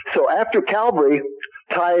 So after Calvary,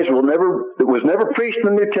 tithes was never preached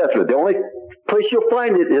in the New Testament. The only place you'll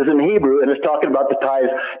find it is in Hebrew, and it's talking about the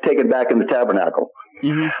tithes taken back in the tabernacle.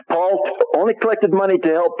 Mm-hmm. Paul only collected money to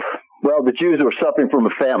help, the Jews who were suffering from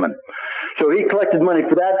a famine. So he collected money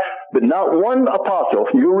for that, but not one apostle,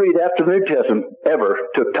 you read after the New Testament, ever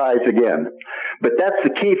took tithes again. But that's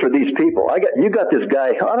the key for these people. You got this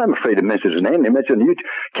guy, I'm afraid to mention his name, they mentioned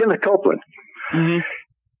Kenneth Copeland. Mm-hmm.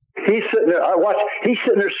 He's sitting there, he's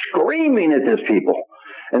sitting there screaming at these people.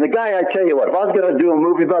 And the guy, I tell you what, if I was going to do a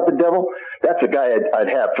movie about the devil, that's a guy I'd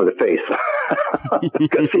have for the face.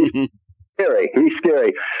 Because he's scary. He's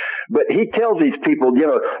scary. But he tells these people, and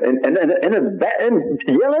yelling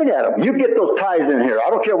at them, you get those tithes in here. I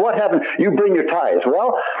don't care what happens. You bring your tithes.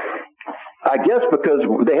 Well, I guess because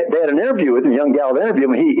they had an interview with him, a young gal interview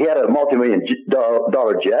him. He had a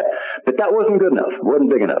multi-million-dollar jet, but that wasn't good enough. Wasn't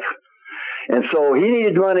big enough. And so he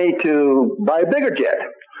needed money to buy a bigger jet.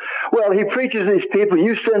 Well, he preaches these people,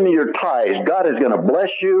 you send me your tithes, God is going to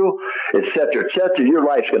bless you, etc., etc. Your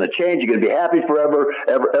life's going to change. You're going to be happy forever,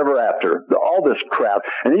 ever after. All this crap.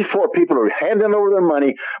 And these poor people are handing over their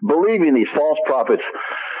money, believing these false prophets.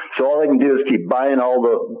 So all they can do is keep buying all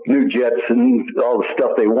the new jets and all the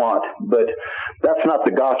stuff they want. But that's not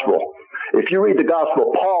the gospel. If you read the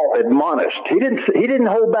gospel, Paul admonished. He didn't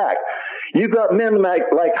hold back. You got men like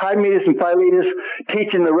Hymenaeus and Philetus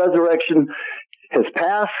teaching the resurrection has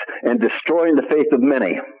passed and destroying the faith of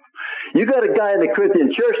many. You got a guy in the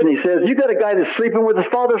Corinthian church, and he says, you got a guy that's sleeping with his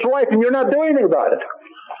father's wife, and you're not doing anything about it.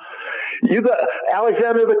 You got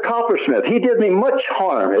Alexander the coppersmith. He did me much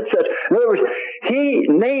harm. It says, in other words, he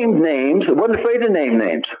named names, wasn't afraid to name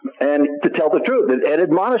names, and to tell the truth and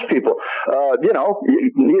admonish people.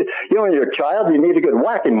 When you're a child, you need a good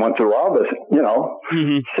whacking once in a while, but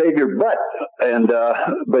save your butt. And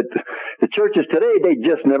but the churches today, they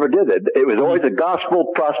just never did it. It was always a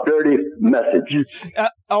gospel prosperity message.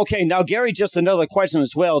 Okay, now Gary, just another question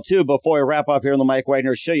as well too. Before we wrap up here on the Mike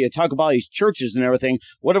Wagner Show, you talk about these churches and everything.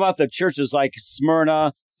 What about the churches like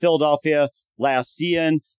Smyrna, Philadelphia,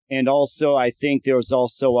 Laodicean, and also I think there was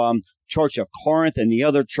also Church of Corinth and the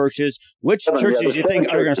other churches. Which churches do you think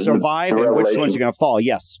are going to survive and which ones are going to fall?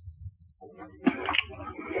 Yes.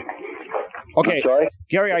 Okay,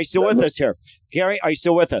 Gary, are you still with us here? Gary, are you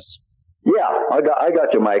still with us? Yeah, I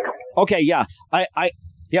got you, Mike. Okay, yeah,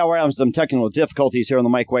 we're having some technical difficulties here on the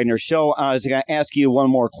Mike Wagner Show. I was going to ask you one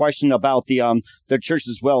more question about the church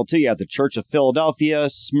as well, too. You have the Church of Philadelphia,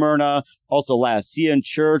 Smyrna, also Laodicean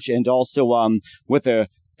Church, and also with the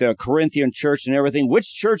Corinthian Church and everything.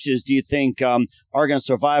 Which churches do you think are going to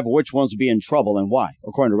survive? Which ones will be in trouble and why,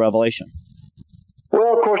 according to Revelation?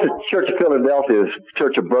 Well, of course, the Church of Philadelphia is a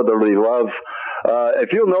church of brotherly love.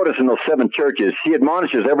 If you'll notice in those 7 churches, he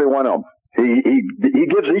admonishes every one of them. He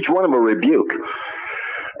gives each one of them a rebuke.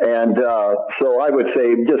 And so I would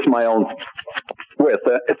say just my own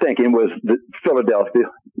thinking was Philadelphia.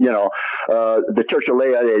 the church of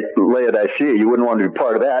Laodicea, you wouldn't want to be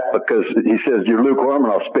part of that because he says, you're lukewarm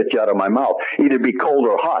and I'll spit you out of my mouth. Either be cold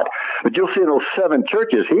or hot. But you'll see in those 7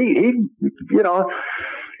 churches, he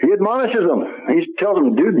admonishes them. He tells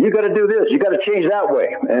them, dude, you got to do this. You got to change that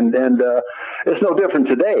way. And it's no different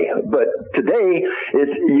today. But today,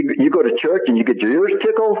 you go to church and you get your ears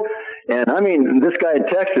tickled. And I mean, this guy in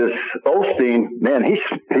Texas, Osteen, man, he's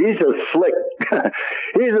a slick,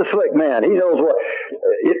 he's a slick man. He knows what,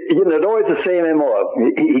 it's always the same MO.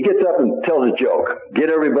 He gets up and tells a joke, get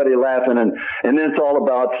everybody laughing. And then it's all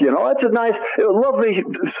about, it's a nice, lovely,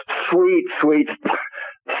 sweet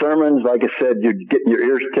sermons. Like I said, you're getting your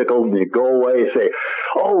ears tickled and you go away and say,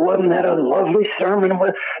 oh, wasn't that a lovely sermon?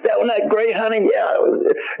 Wasn't that great, honey? Yeah.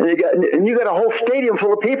 And you got a whole stadium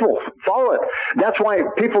full of people. Follow it. That's why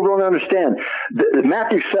people don't understand.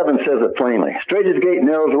 Matthew 7 says it plainly. Straight is the gate,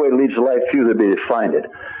 narrow is the way that leads to life, few there be that find it.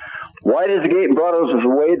 Wide is the gate and broad is the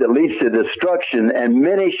way that leads to destruction, and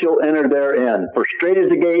many shall enter therein. For straight is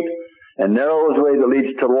the gate and narrow is the way that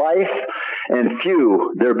leads to life, and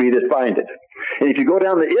few there be that find it. And if you go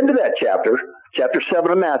down the end of that chapter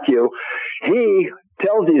 7 of Matthew, he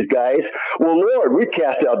tells these guys, well, Lord, we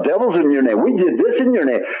cast out devils in your name. We did this in your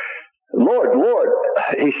name. Lord,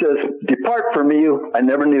 he says, depart from me, I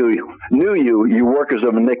never knew you, you workers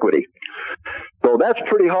of iniquity. So that's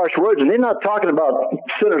pretty harsh words, and he's not talking about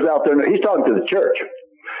sinners out there. He's talking to the church.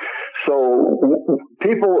 So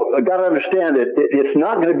people got to understand that it's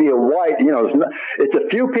not going to be a white, it's a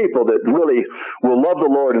few people that really will love the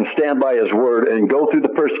Lord and stand by His word and go through the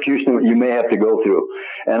persecution that you may have to go through.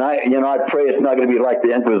 And I pray it's not going to be like the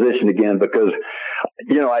Inquisition again, because,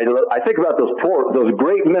 I think about those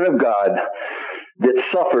great men of God that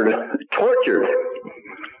suffered, tortured,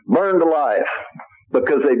 burned alive,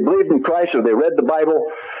 because they believed in Christ or they read the Bible,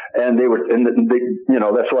 and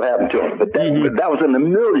that's what happened to them. But that was in the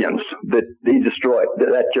millions that he destroyed,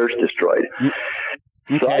 that church destroyed.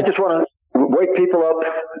 Okay. So I just want to wake people up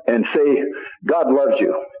and say, God loves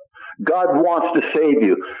you. God wants to save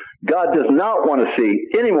you. God does not want to see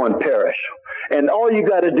anyone perish. And all you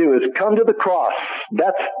got to do is come to the cross.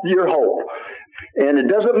 That's your hope. And it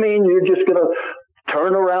doesn't mean you're just going to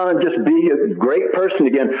turn around and just be a great person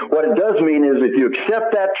again. What it does mean is if you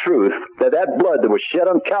accept that truth, that blood that was shed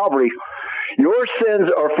on Calvary, your sins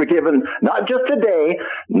are forgiven, not just a day,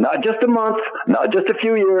 not just a month, not just a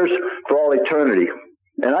few years, for all eternity.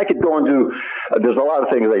 And I could go into, there's a lot of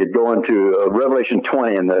things I could go into, Revelation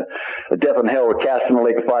 20 and the death and hell were cast in the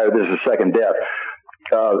lake of fire. This is the second death.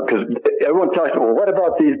 Because everyone talks about, well, what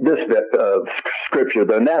about this scripture,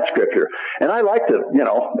 then that scripture? And I like to,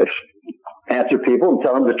 answer people and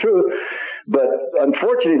tell them the truth. But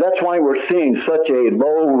unfortunately, that's why we're seeing such a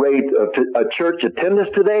low rate of church attendance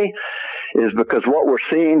today, is because what we're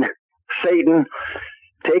seeing, Satan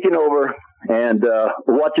taking over and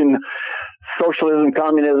watching socialism,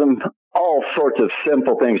 communism, all sorts of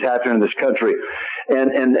sinful things happening in this country.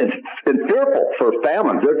 And fearful for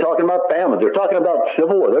famines. They're talking about famines. They're talking about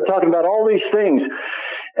civil war. They're talking about all these things.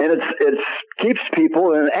 And it keeps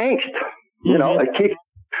people in angst. It keeps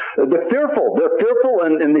they're fearful. They're fearful,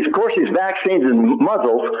 and these vaccines and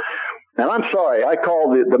muzzles. And I'm sorry, I call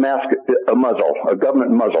the mask a muzzle, a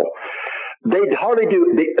government muzzle. They hardly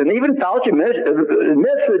do, and even Fauci admits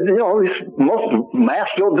that most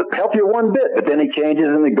masks don't help you one bit. But then he changes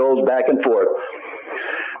and he goes back and forth.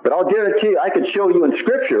 But I'll guarantee you, I could show you in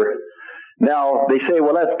Scripture. Now they say,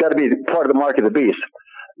 well, that's got to be part of the mark of the beast.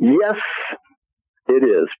 Yes, it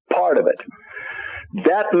is part of it.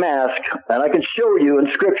 That mask, and I can show you in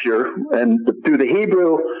Scripture and through the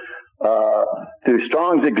Hebrew, through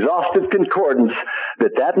Strong's exhaustive concordance,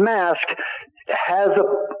 that mask has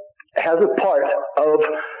a part of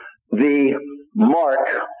the mark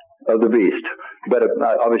of the beast. But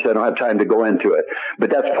obviously I don't have time to go into it.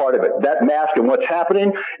 But that's part of it. That mask and what's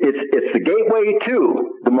happening, it's the gateway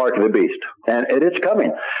to the mark of the beast. And it's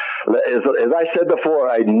coming. As I said before,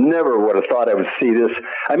 I never would have thought I would see this.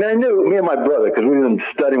 I mean, I knew, me and my brother, because we've been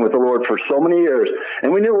studying with the Lord for so many years,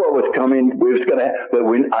 and we knew what was coming. We was going to, but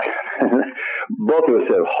both of us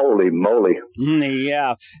said, holy moly.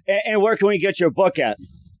 Yeah. And where can we get your book at?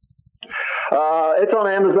 It's on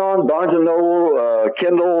Amazon, Barnes & Noble,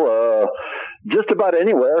 Kindle, just about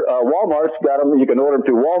anywhere. Walmart's got them. You can order them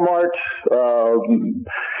through Walmart.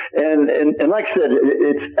 And like I said,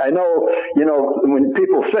 I know, when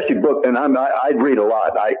people, especially book, and I read a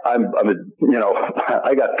lot. I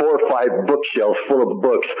got 4 or 5 bookshelves full of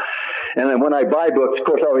books. And then when I buy books, of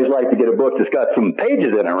course, I always like to get a book that's got some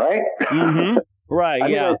pages in it, right? Mm-hmm. Right.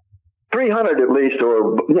 Yeah. 300 at least,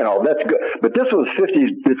 or, that's good. But this was 50.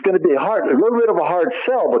 It's going to be a little bit of a hard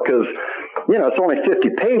sell, because it's only 50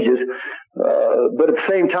 pages. But at the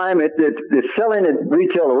same time, it's selling at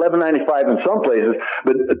retail $11.95 in some places,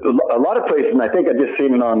 but a lot of places, and I think I just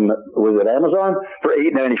seen it on, was it Amazon, for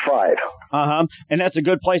 $8.95. And that's a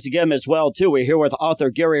good place to get them as well, too. We're here with author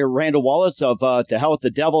Gary Randall Wallace of To Hell with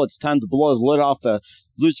the Devil. It's time to blow the lid off the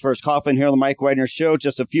Lucifer's coffin here on the Mike Wagner Show.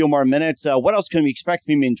 Just a few more minutes. What else can we expect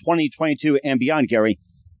from you in 2022 and beyond, Gary?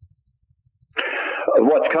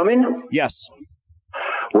 What's coming? Yes.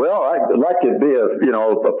 Well, I'd like to be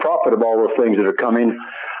a prophet of all those things that are coming.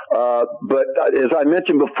 But as I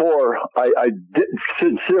mentioned before, I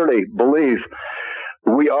sincerely believe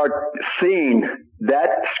we are seeing that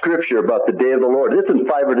scripture about the day of the Lord. It's in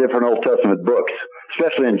 5 different Old Testament books,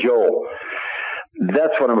 especially in Joel.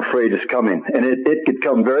 That's what I'm afraid is coming, and it could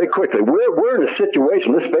come very quickly. We're in a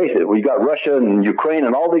situation, let's face it, we got Russia and Ukraine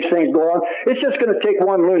and all these things going on. It's just going to take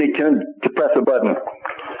one Looney Tune to press a button.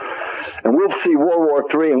 And we'll see World War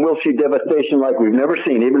III, and we'll see devastation like we've never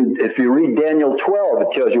seen. Even if you read Daniel 12,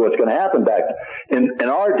 it tells you what's going to happen back in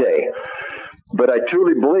our day. But I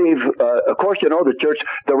truly believe, of course, the church,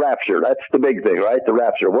 the rapture. That's the big thing, right? The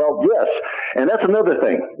rapture. Well, yes. And that's another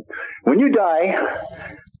thing. When you die,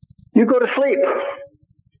 you go to sleep.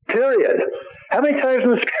 Period. How many times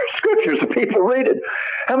in the scriptures do people read it?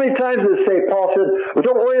 How many times does it say, Paul said, well,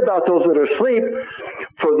 don't worry about those that are asleep,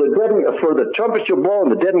 for the trumpet shall blow,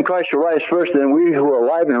 and the dead in Christ shall rise first, and we who are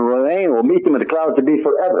alive and remain will meet them in the clouds to be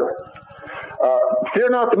forever. Fear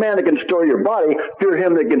not the man that can destroy your body, fear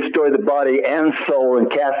him that can destroy the body and soul and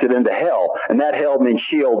cast it into hell. And that hell means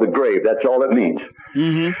Sheol, the grave. That's all it means.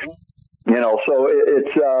 Mm-hmm. So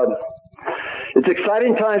it's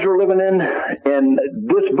exciting times we're living in, and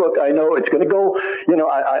this book, I know it's going to go,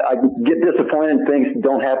 I get disappointed things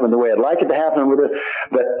don't happen the way I'd like it to happen with it,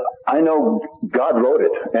 but I know God wrote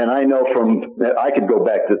it, and I know I could go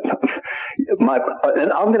back to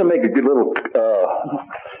and I'm going to make a good little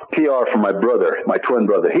PR for my brother, my twin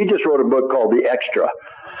brother. He just wrote a book called The Extra.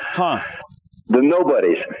 The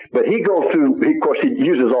Nobodies. But he goes through, of course, he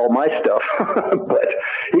uses all my stuff, but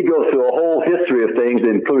he goes through a whole history of things,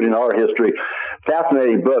 including our history.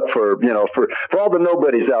 Fascinating book for all the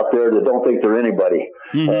nobodies out there that don't think they're anybody.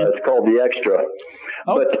 Mm-hmm. It's called The Extra.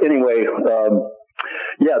 Oh. But anyway,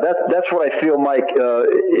 yeah, that's what I feel, Mike.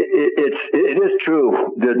 It is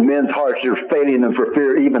true that men's hearts are failing them for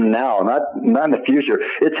fear even now, not in the future.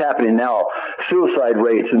 It's happening now. Suicide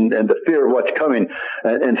rates and the fear of what's coming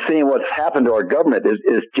and seeing what's happened to our government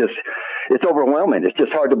is just, it's overwhelming. It's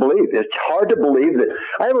just hard to believe. It's hard to believe that.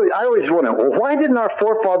 I always wonder, well, why didn't our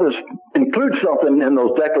forefathers include something in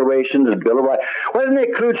those declarations and Bill of Rights? Why didn't they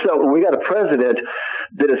include something? We got a president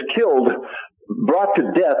that has brought to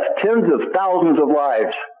death tens of thousands of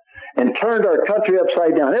lives and turned our country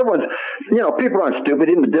upside down. Everyone's, people aren't stupid.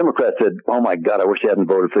 Even the Democrats said, oh my God, I wish I hadn't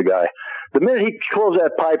voted for the guy. The minute he closed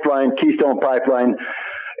that pipeline, Keystone Pipeline,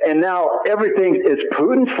 and now everything is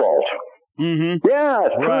Putin's fault. Mm-hmm. Yeah,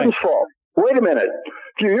 it's Putin's fault. Wait a minute.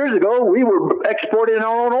 A few years ago, we were exporting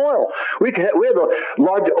our own oil. We had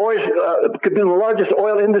the could be the largest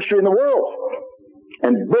oil industry in the world.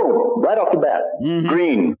 And boom, right off the bat, mm-hmm.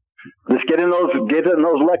 Green. Just get in those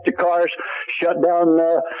electric cars, shut down,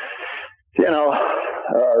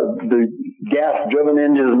 the gas-driven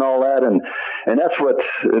engines and all that, and that's what's.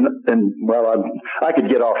 Well, I could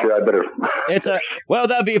get off here. I better.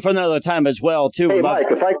 That'd be for another time as well, too. Hey,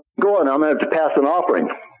 Mike, if I go on, I'm gonna have to pass an offering.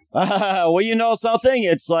 Well, you know something?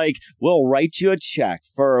 It's like, we'll write you a check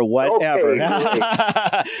for whatever. Okay,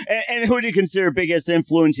 and who do you consider biggest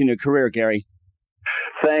influence in your career, Gary?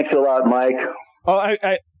 Thanks a lot, Mike. Oh,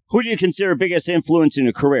 who do you consider biggest influence in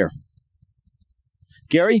your career?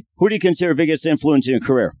 Gary, who do you consider biggest influence in your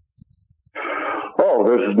career? Oh,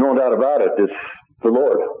 there's no doubt about it. It's the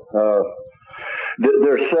Lord.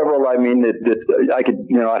 There are several, that I could,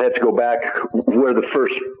 I'd have to go back where the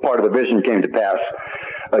first part of the vision came to pass.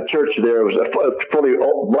 A church there was a fully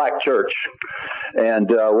black church. And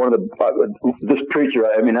this preacher,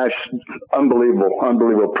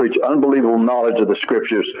 unbelievable preacher, unbelievable knowledge of the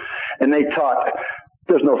scriptures. And they taught,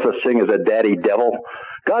 there's no such thing as a daddy devil.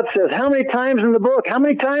 God says, how many times in the book? How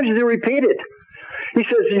many times does he repeat it? He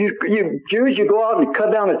says, you Jews, you go out and you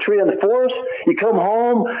cut down a tree in the forest. You come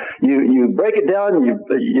home, you break it down,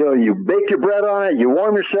 you bake your bread on it, you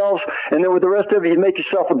warm yourselves, and then with the rest of it, you make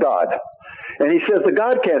yourself a god. And he says the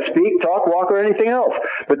God can't speak, talk, walk, or anything else.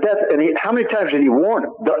 But how many times did he warn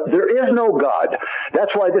him? There is no God.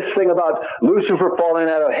 That's why this thing about Lucifer falling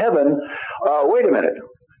out of heaven, wait a minute.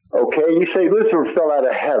 Okay, you say Lucifer fell out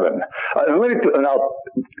of heaven. And I'll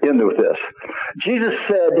end with this. Jesus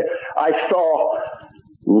said, I saw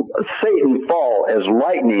Satan fall as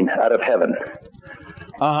lightning out of heaven.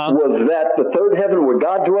 Was that the third heaven where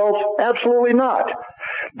God dwells? Absolutely not.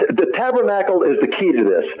 The tabernacle is the key to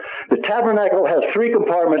this. The tabernacle has 3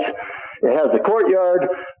 compartments. It has the courtyard,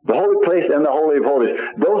 the holy place, and the holy of holies.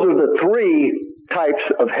 Those are the 3 types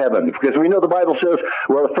of heaven, because we know the Bible says,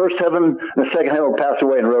 well, the first heaven and the second heaven will pass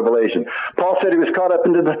away in Revelation. Paul said he was caught up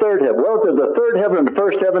into the third heaven. Well, if there's a third heaven and the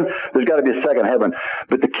first heaven, there's got to be a second heaven.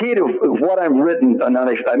 But the key to what I've written, and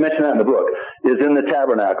I mentioned that in the book, is in the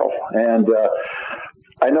tabernacle. And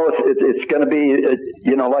I know it's going to be,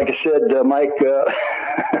 like I said, Mike,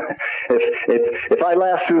 if I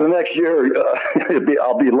last through the next year,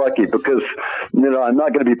 I'll be lucky, because I'm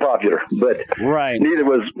not going to be popular. But neither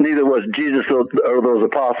was Jesus or those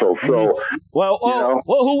apostles. So well,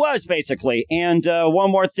 who was basically? And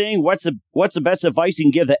one more thing, what's the best advice you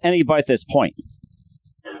can give to anybody at this point?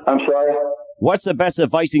 I'm sorry. What's the best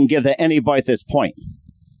advice you can give to anybody at this point?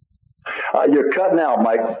 You're cutting out,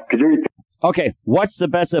 Mike. Could you repeat? Okay, what's the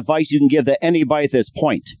best advice you can give to anybody at this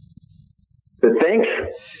point? The thanks?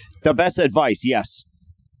 The best advice, yes.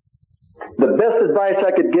 The best advice I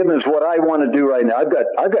could give them is what I want to do right now. I've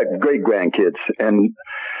got great grandkids, and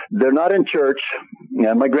they're not in church.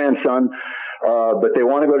 My grandson, but they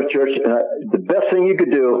want to go to church. The best thing you could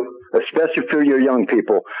do, especially for your young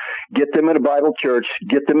people, get them in a Bible church,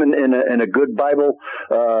 get them in a good Bible,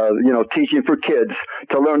 teaching for kids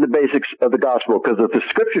to learn the basics of the gospel. Because if the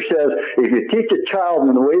scripture says, if you teach a child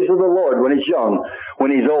in the ways of the Lord when he's young,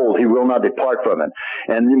 when he's old, he will not depart from it.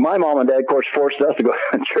 And my mom and dad, of course, forced us to go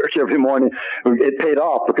to church every morning. It paid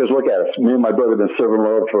off, because look at us. Me and my brother have been serving the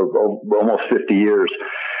Lord for almost 50 years.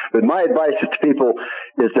 But my advice to people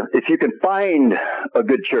is, if you can find a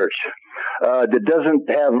good church that doesn't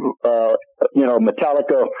have,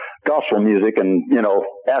 Metallica gospel music and,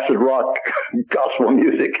 acid rock gospel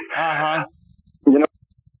music, a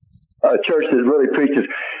church that really preaches.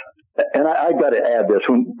 And I got to add this.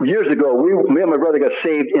 Years ago, me and my brother got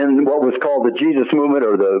saved in what was called the Jesus movement,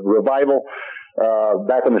 or the revival,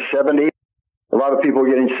 back in the 70s. A lot of people were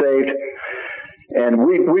getting saved. And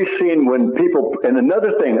we've seen when people, and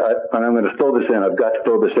another thing, and I'm going to throw this in, I've got to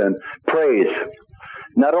throw this in, praise.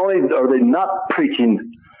 Not only are they not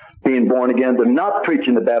preaching being born again, they're not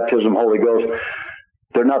preaching the baptism of the Holy Ghost,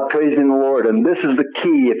 they're not praising the Lord. And this is the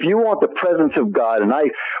key. If you want the presence of God, and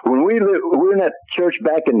when we were in that church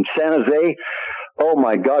back in San Jose, oh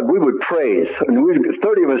my God, we would praise. And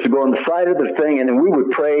 30 of us would go on the side of the thing, and then we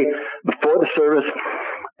would pray before the service,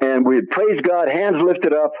 and we'd praise God, hands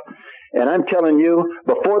lifted up. And I'm telling you,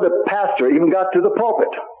 before the pastor even got to the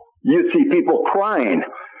pulpit, you'd see people crying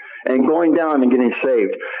and going down and getting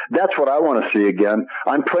saved. That's what I want to see again.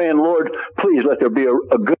 I'm praying, Lord, please let there be a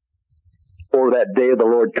good before that day of the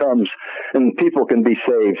Lord comes and people can be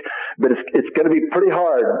saved. But it's going to be pretty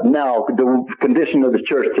hard now, the condition of the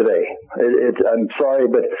church today. I'm sorry,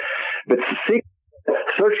 but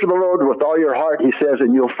search for the Lord with all your heart, he says,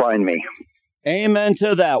 and you'll find me. Amen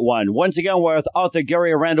to that one. Once again, we're with author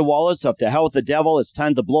Gary Randall Wallace of To Hell with the Devil. It's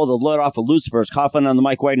time to blow the lid off of Lucifer's coffin on the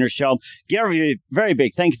Mike Wagner Show. Gary, very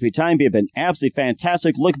big thank you for your time. You've been absolutely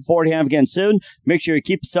fantastic. Looking forward to having you again soon. Make sure you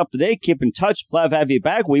keep us up to date. Keep in touch. Glad to have you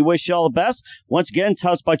back. We wish you all the best. Once again,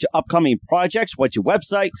 tell us about your upcoming projects. What's your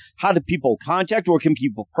website? How do people contact? Where can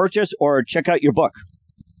people purchase or check out your book?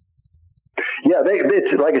 Yeah,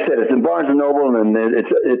 it's like I said, it's in Barnes & Noble, and it's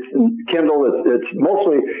Kindle.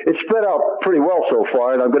 It's spread out pretty well so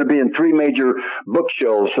far, and I'm going to be in 3 major book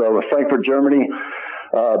shows, Frankfurt, Germany,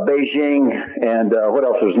 Beijing, and what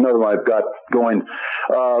else? There's another one I've got going.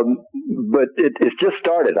 But it's just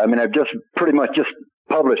started. I mean, I've just pretty much just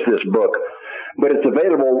published this book. But it's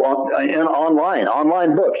available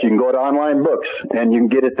online books. You can go to online books and you can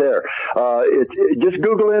get it there. Just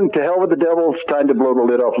Google in To Hell with the Devil. It's time to blow the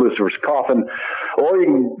lid off Lucifer's coffin. Or you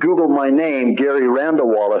can Google my name, Gary Randall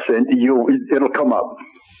Wallace, and it'll come up.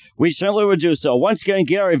 We certainly would do so. Once again,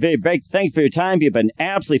 Gary, very big thanks for your time. You've been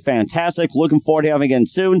absolutely fantastic. Looking forward to having you again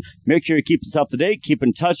soon. Make sure you keep us up to date. Keep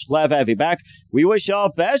in touch. Glad to have you back. We wish you all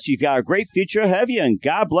the best. You've got a great future ahead of you, and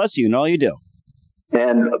God bless you in all you do.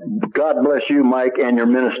 And God bless you, Mike, and your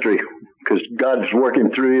ministry, because God's working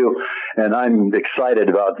through you, and I'm excited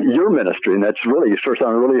about your ministry, and that's really the first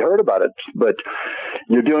time I really heard about it. But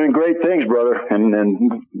you're doing great things, brother, and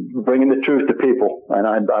bringing the truth to people, and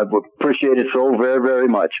I appreciate it so very, very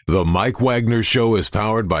much. The Mike Wagner Show is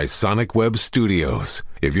powered by Sonic Web Studios.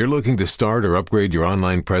 If you're looking to start or upgrade your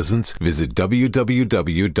online presence, visit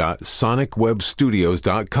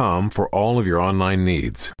www.sonicwebstudios.com for all of your online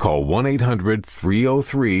needs. Call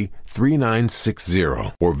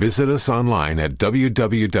 1-800-303-3960 or visit us online at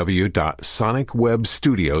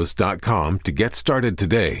www.sonicwebstudios.com to get started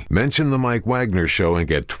today. Mention the Mike Wagner Show and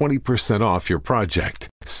get 20% off your project.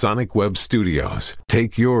 Sonic Web Studios.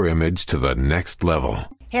 Take your image to the next level.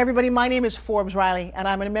 Hey everybody, my name is Forbes Riley, and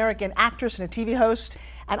I'm an American actress and a TV host.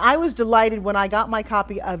 And I was delighted when I got my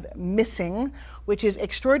copy of Missing, which is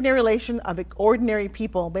Extraordinary Relation of Ordinary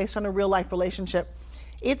People based on a real life relationship.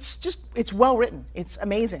 It's well written. It's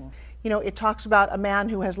amazing. You know, it talks about a man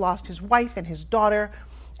who has lost his wife and his daughter,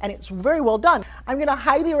 and it's very well done. I'm going to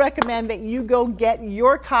highly recommend that you go get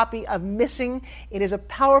your copy of Missing. It is a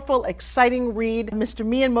powerful, exciting read. Mr.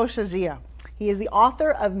 Mian Moshe Zia. He is the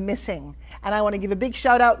author of Missing. And I want to give a big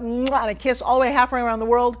shout out and a kiss all the way halfway around the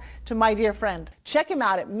world to my dear friend. Check him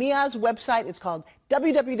out at Mia's website. It's called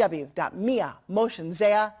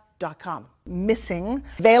www.miamotionsea.com. Missing,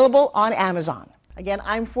 available on Amazon. Again,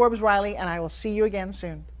 I'm Forbes Riley, and I will see you again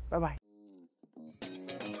soon. Bye-bye.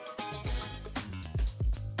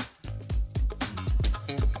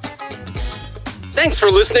 Thanks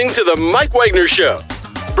for listening to The Mike Wagner Show.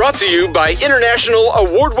 Brought to you by international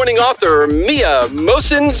award-winning author Mia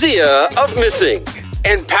Mohsen-Zia of Missing.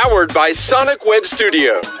 And powered by Sonic Web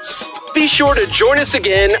Studios. Be sure to join us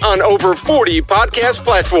again on over 40 podcast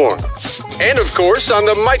platforms. And of course on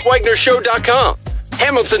the MikeWagnerShow.com,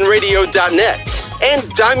 HamiltonRadio.net, and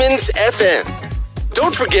Diamonds FM.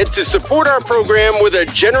 Don't forget to support our program with a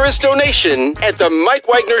generous donation at the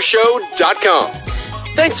MikeWagnerShow.com.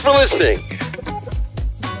 Thanks for listening.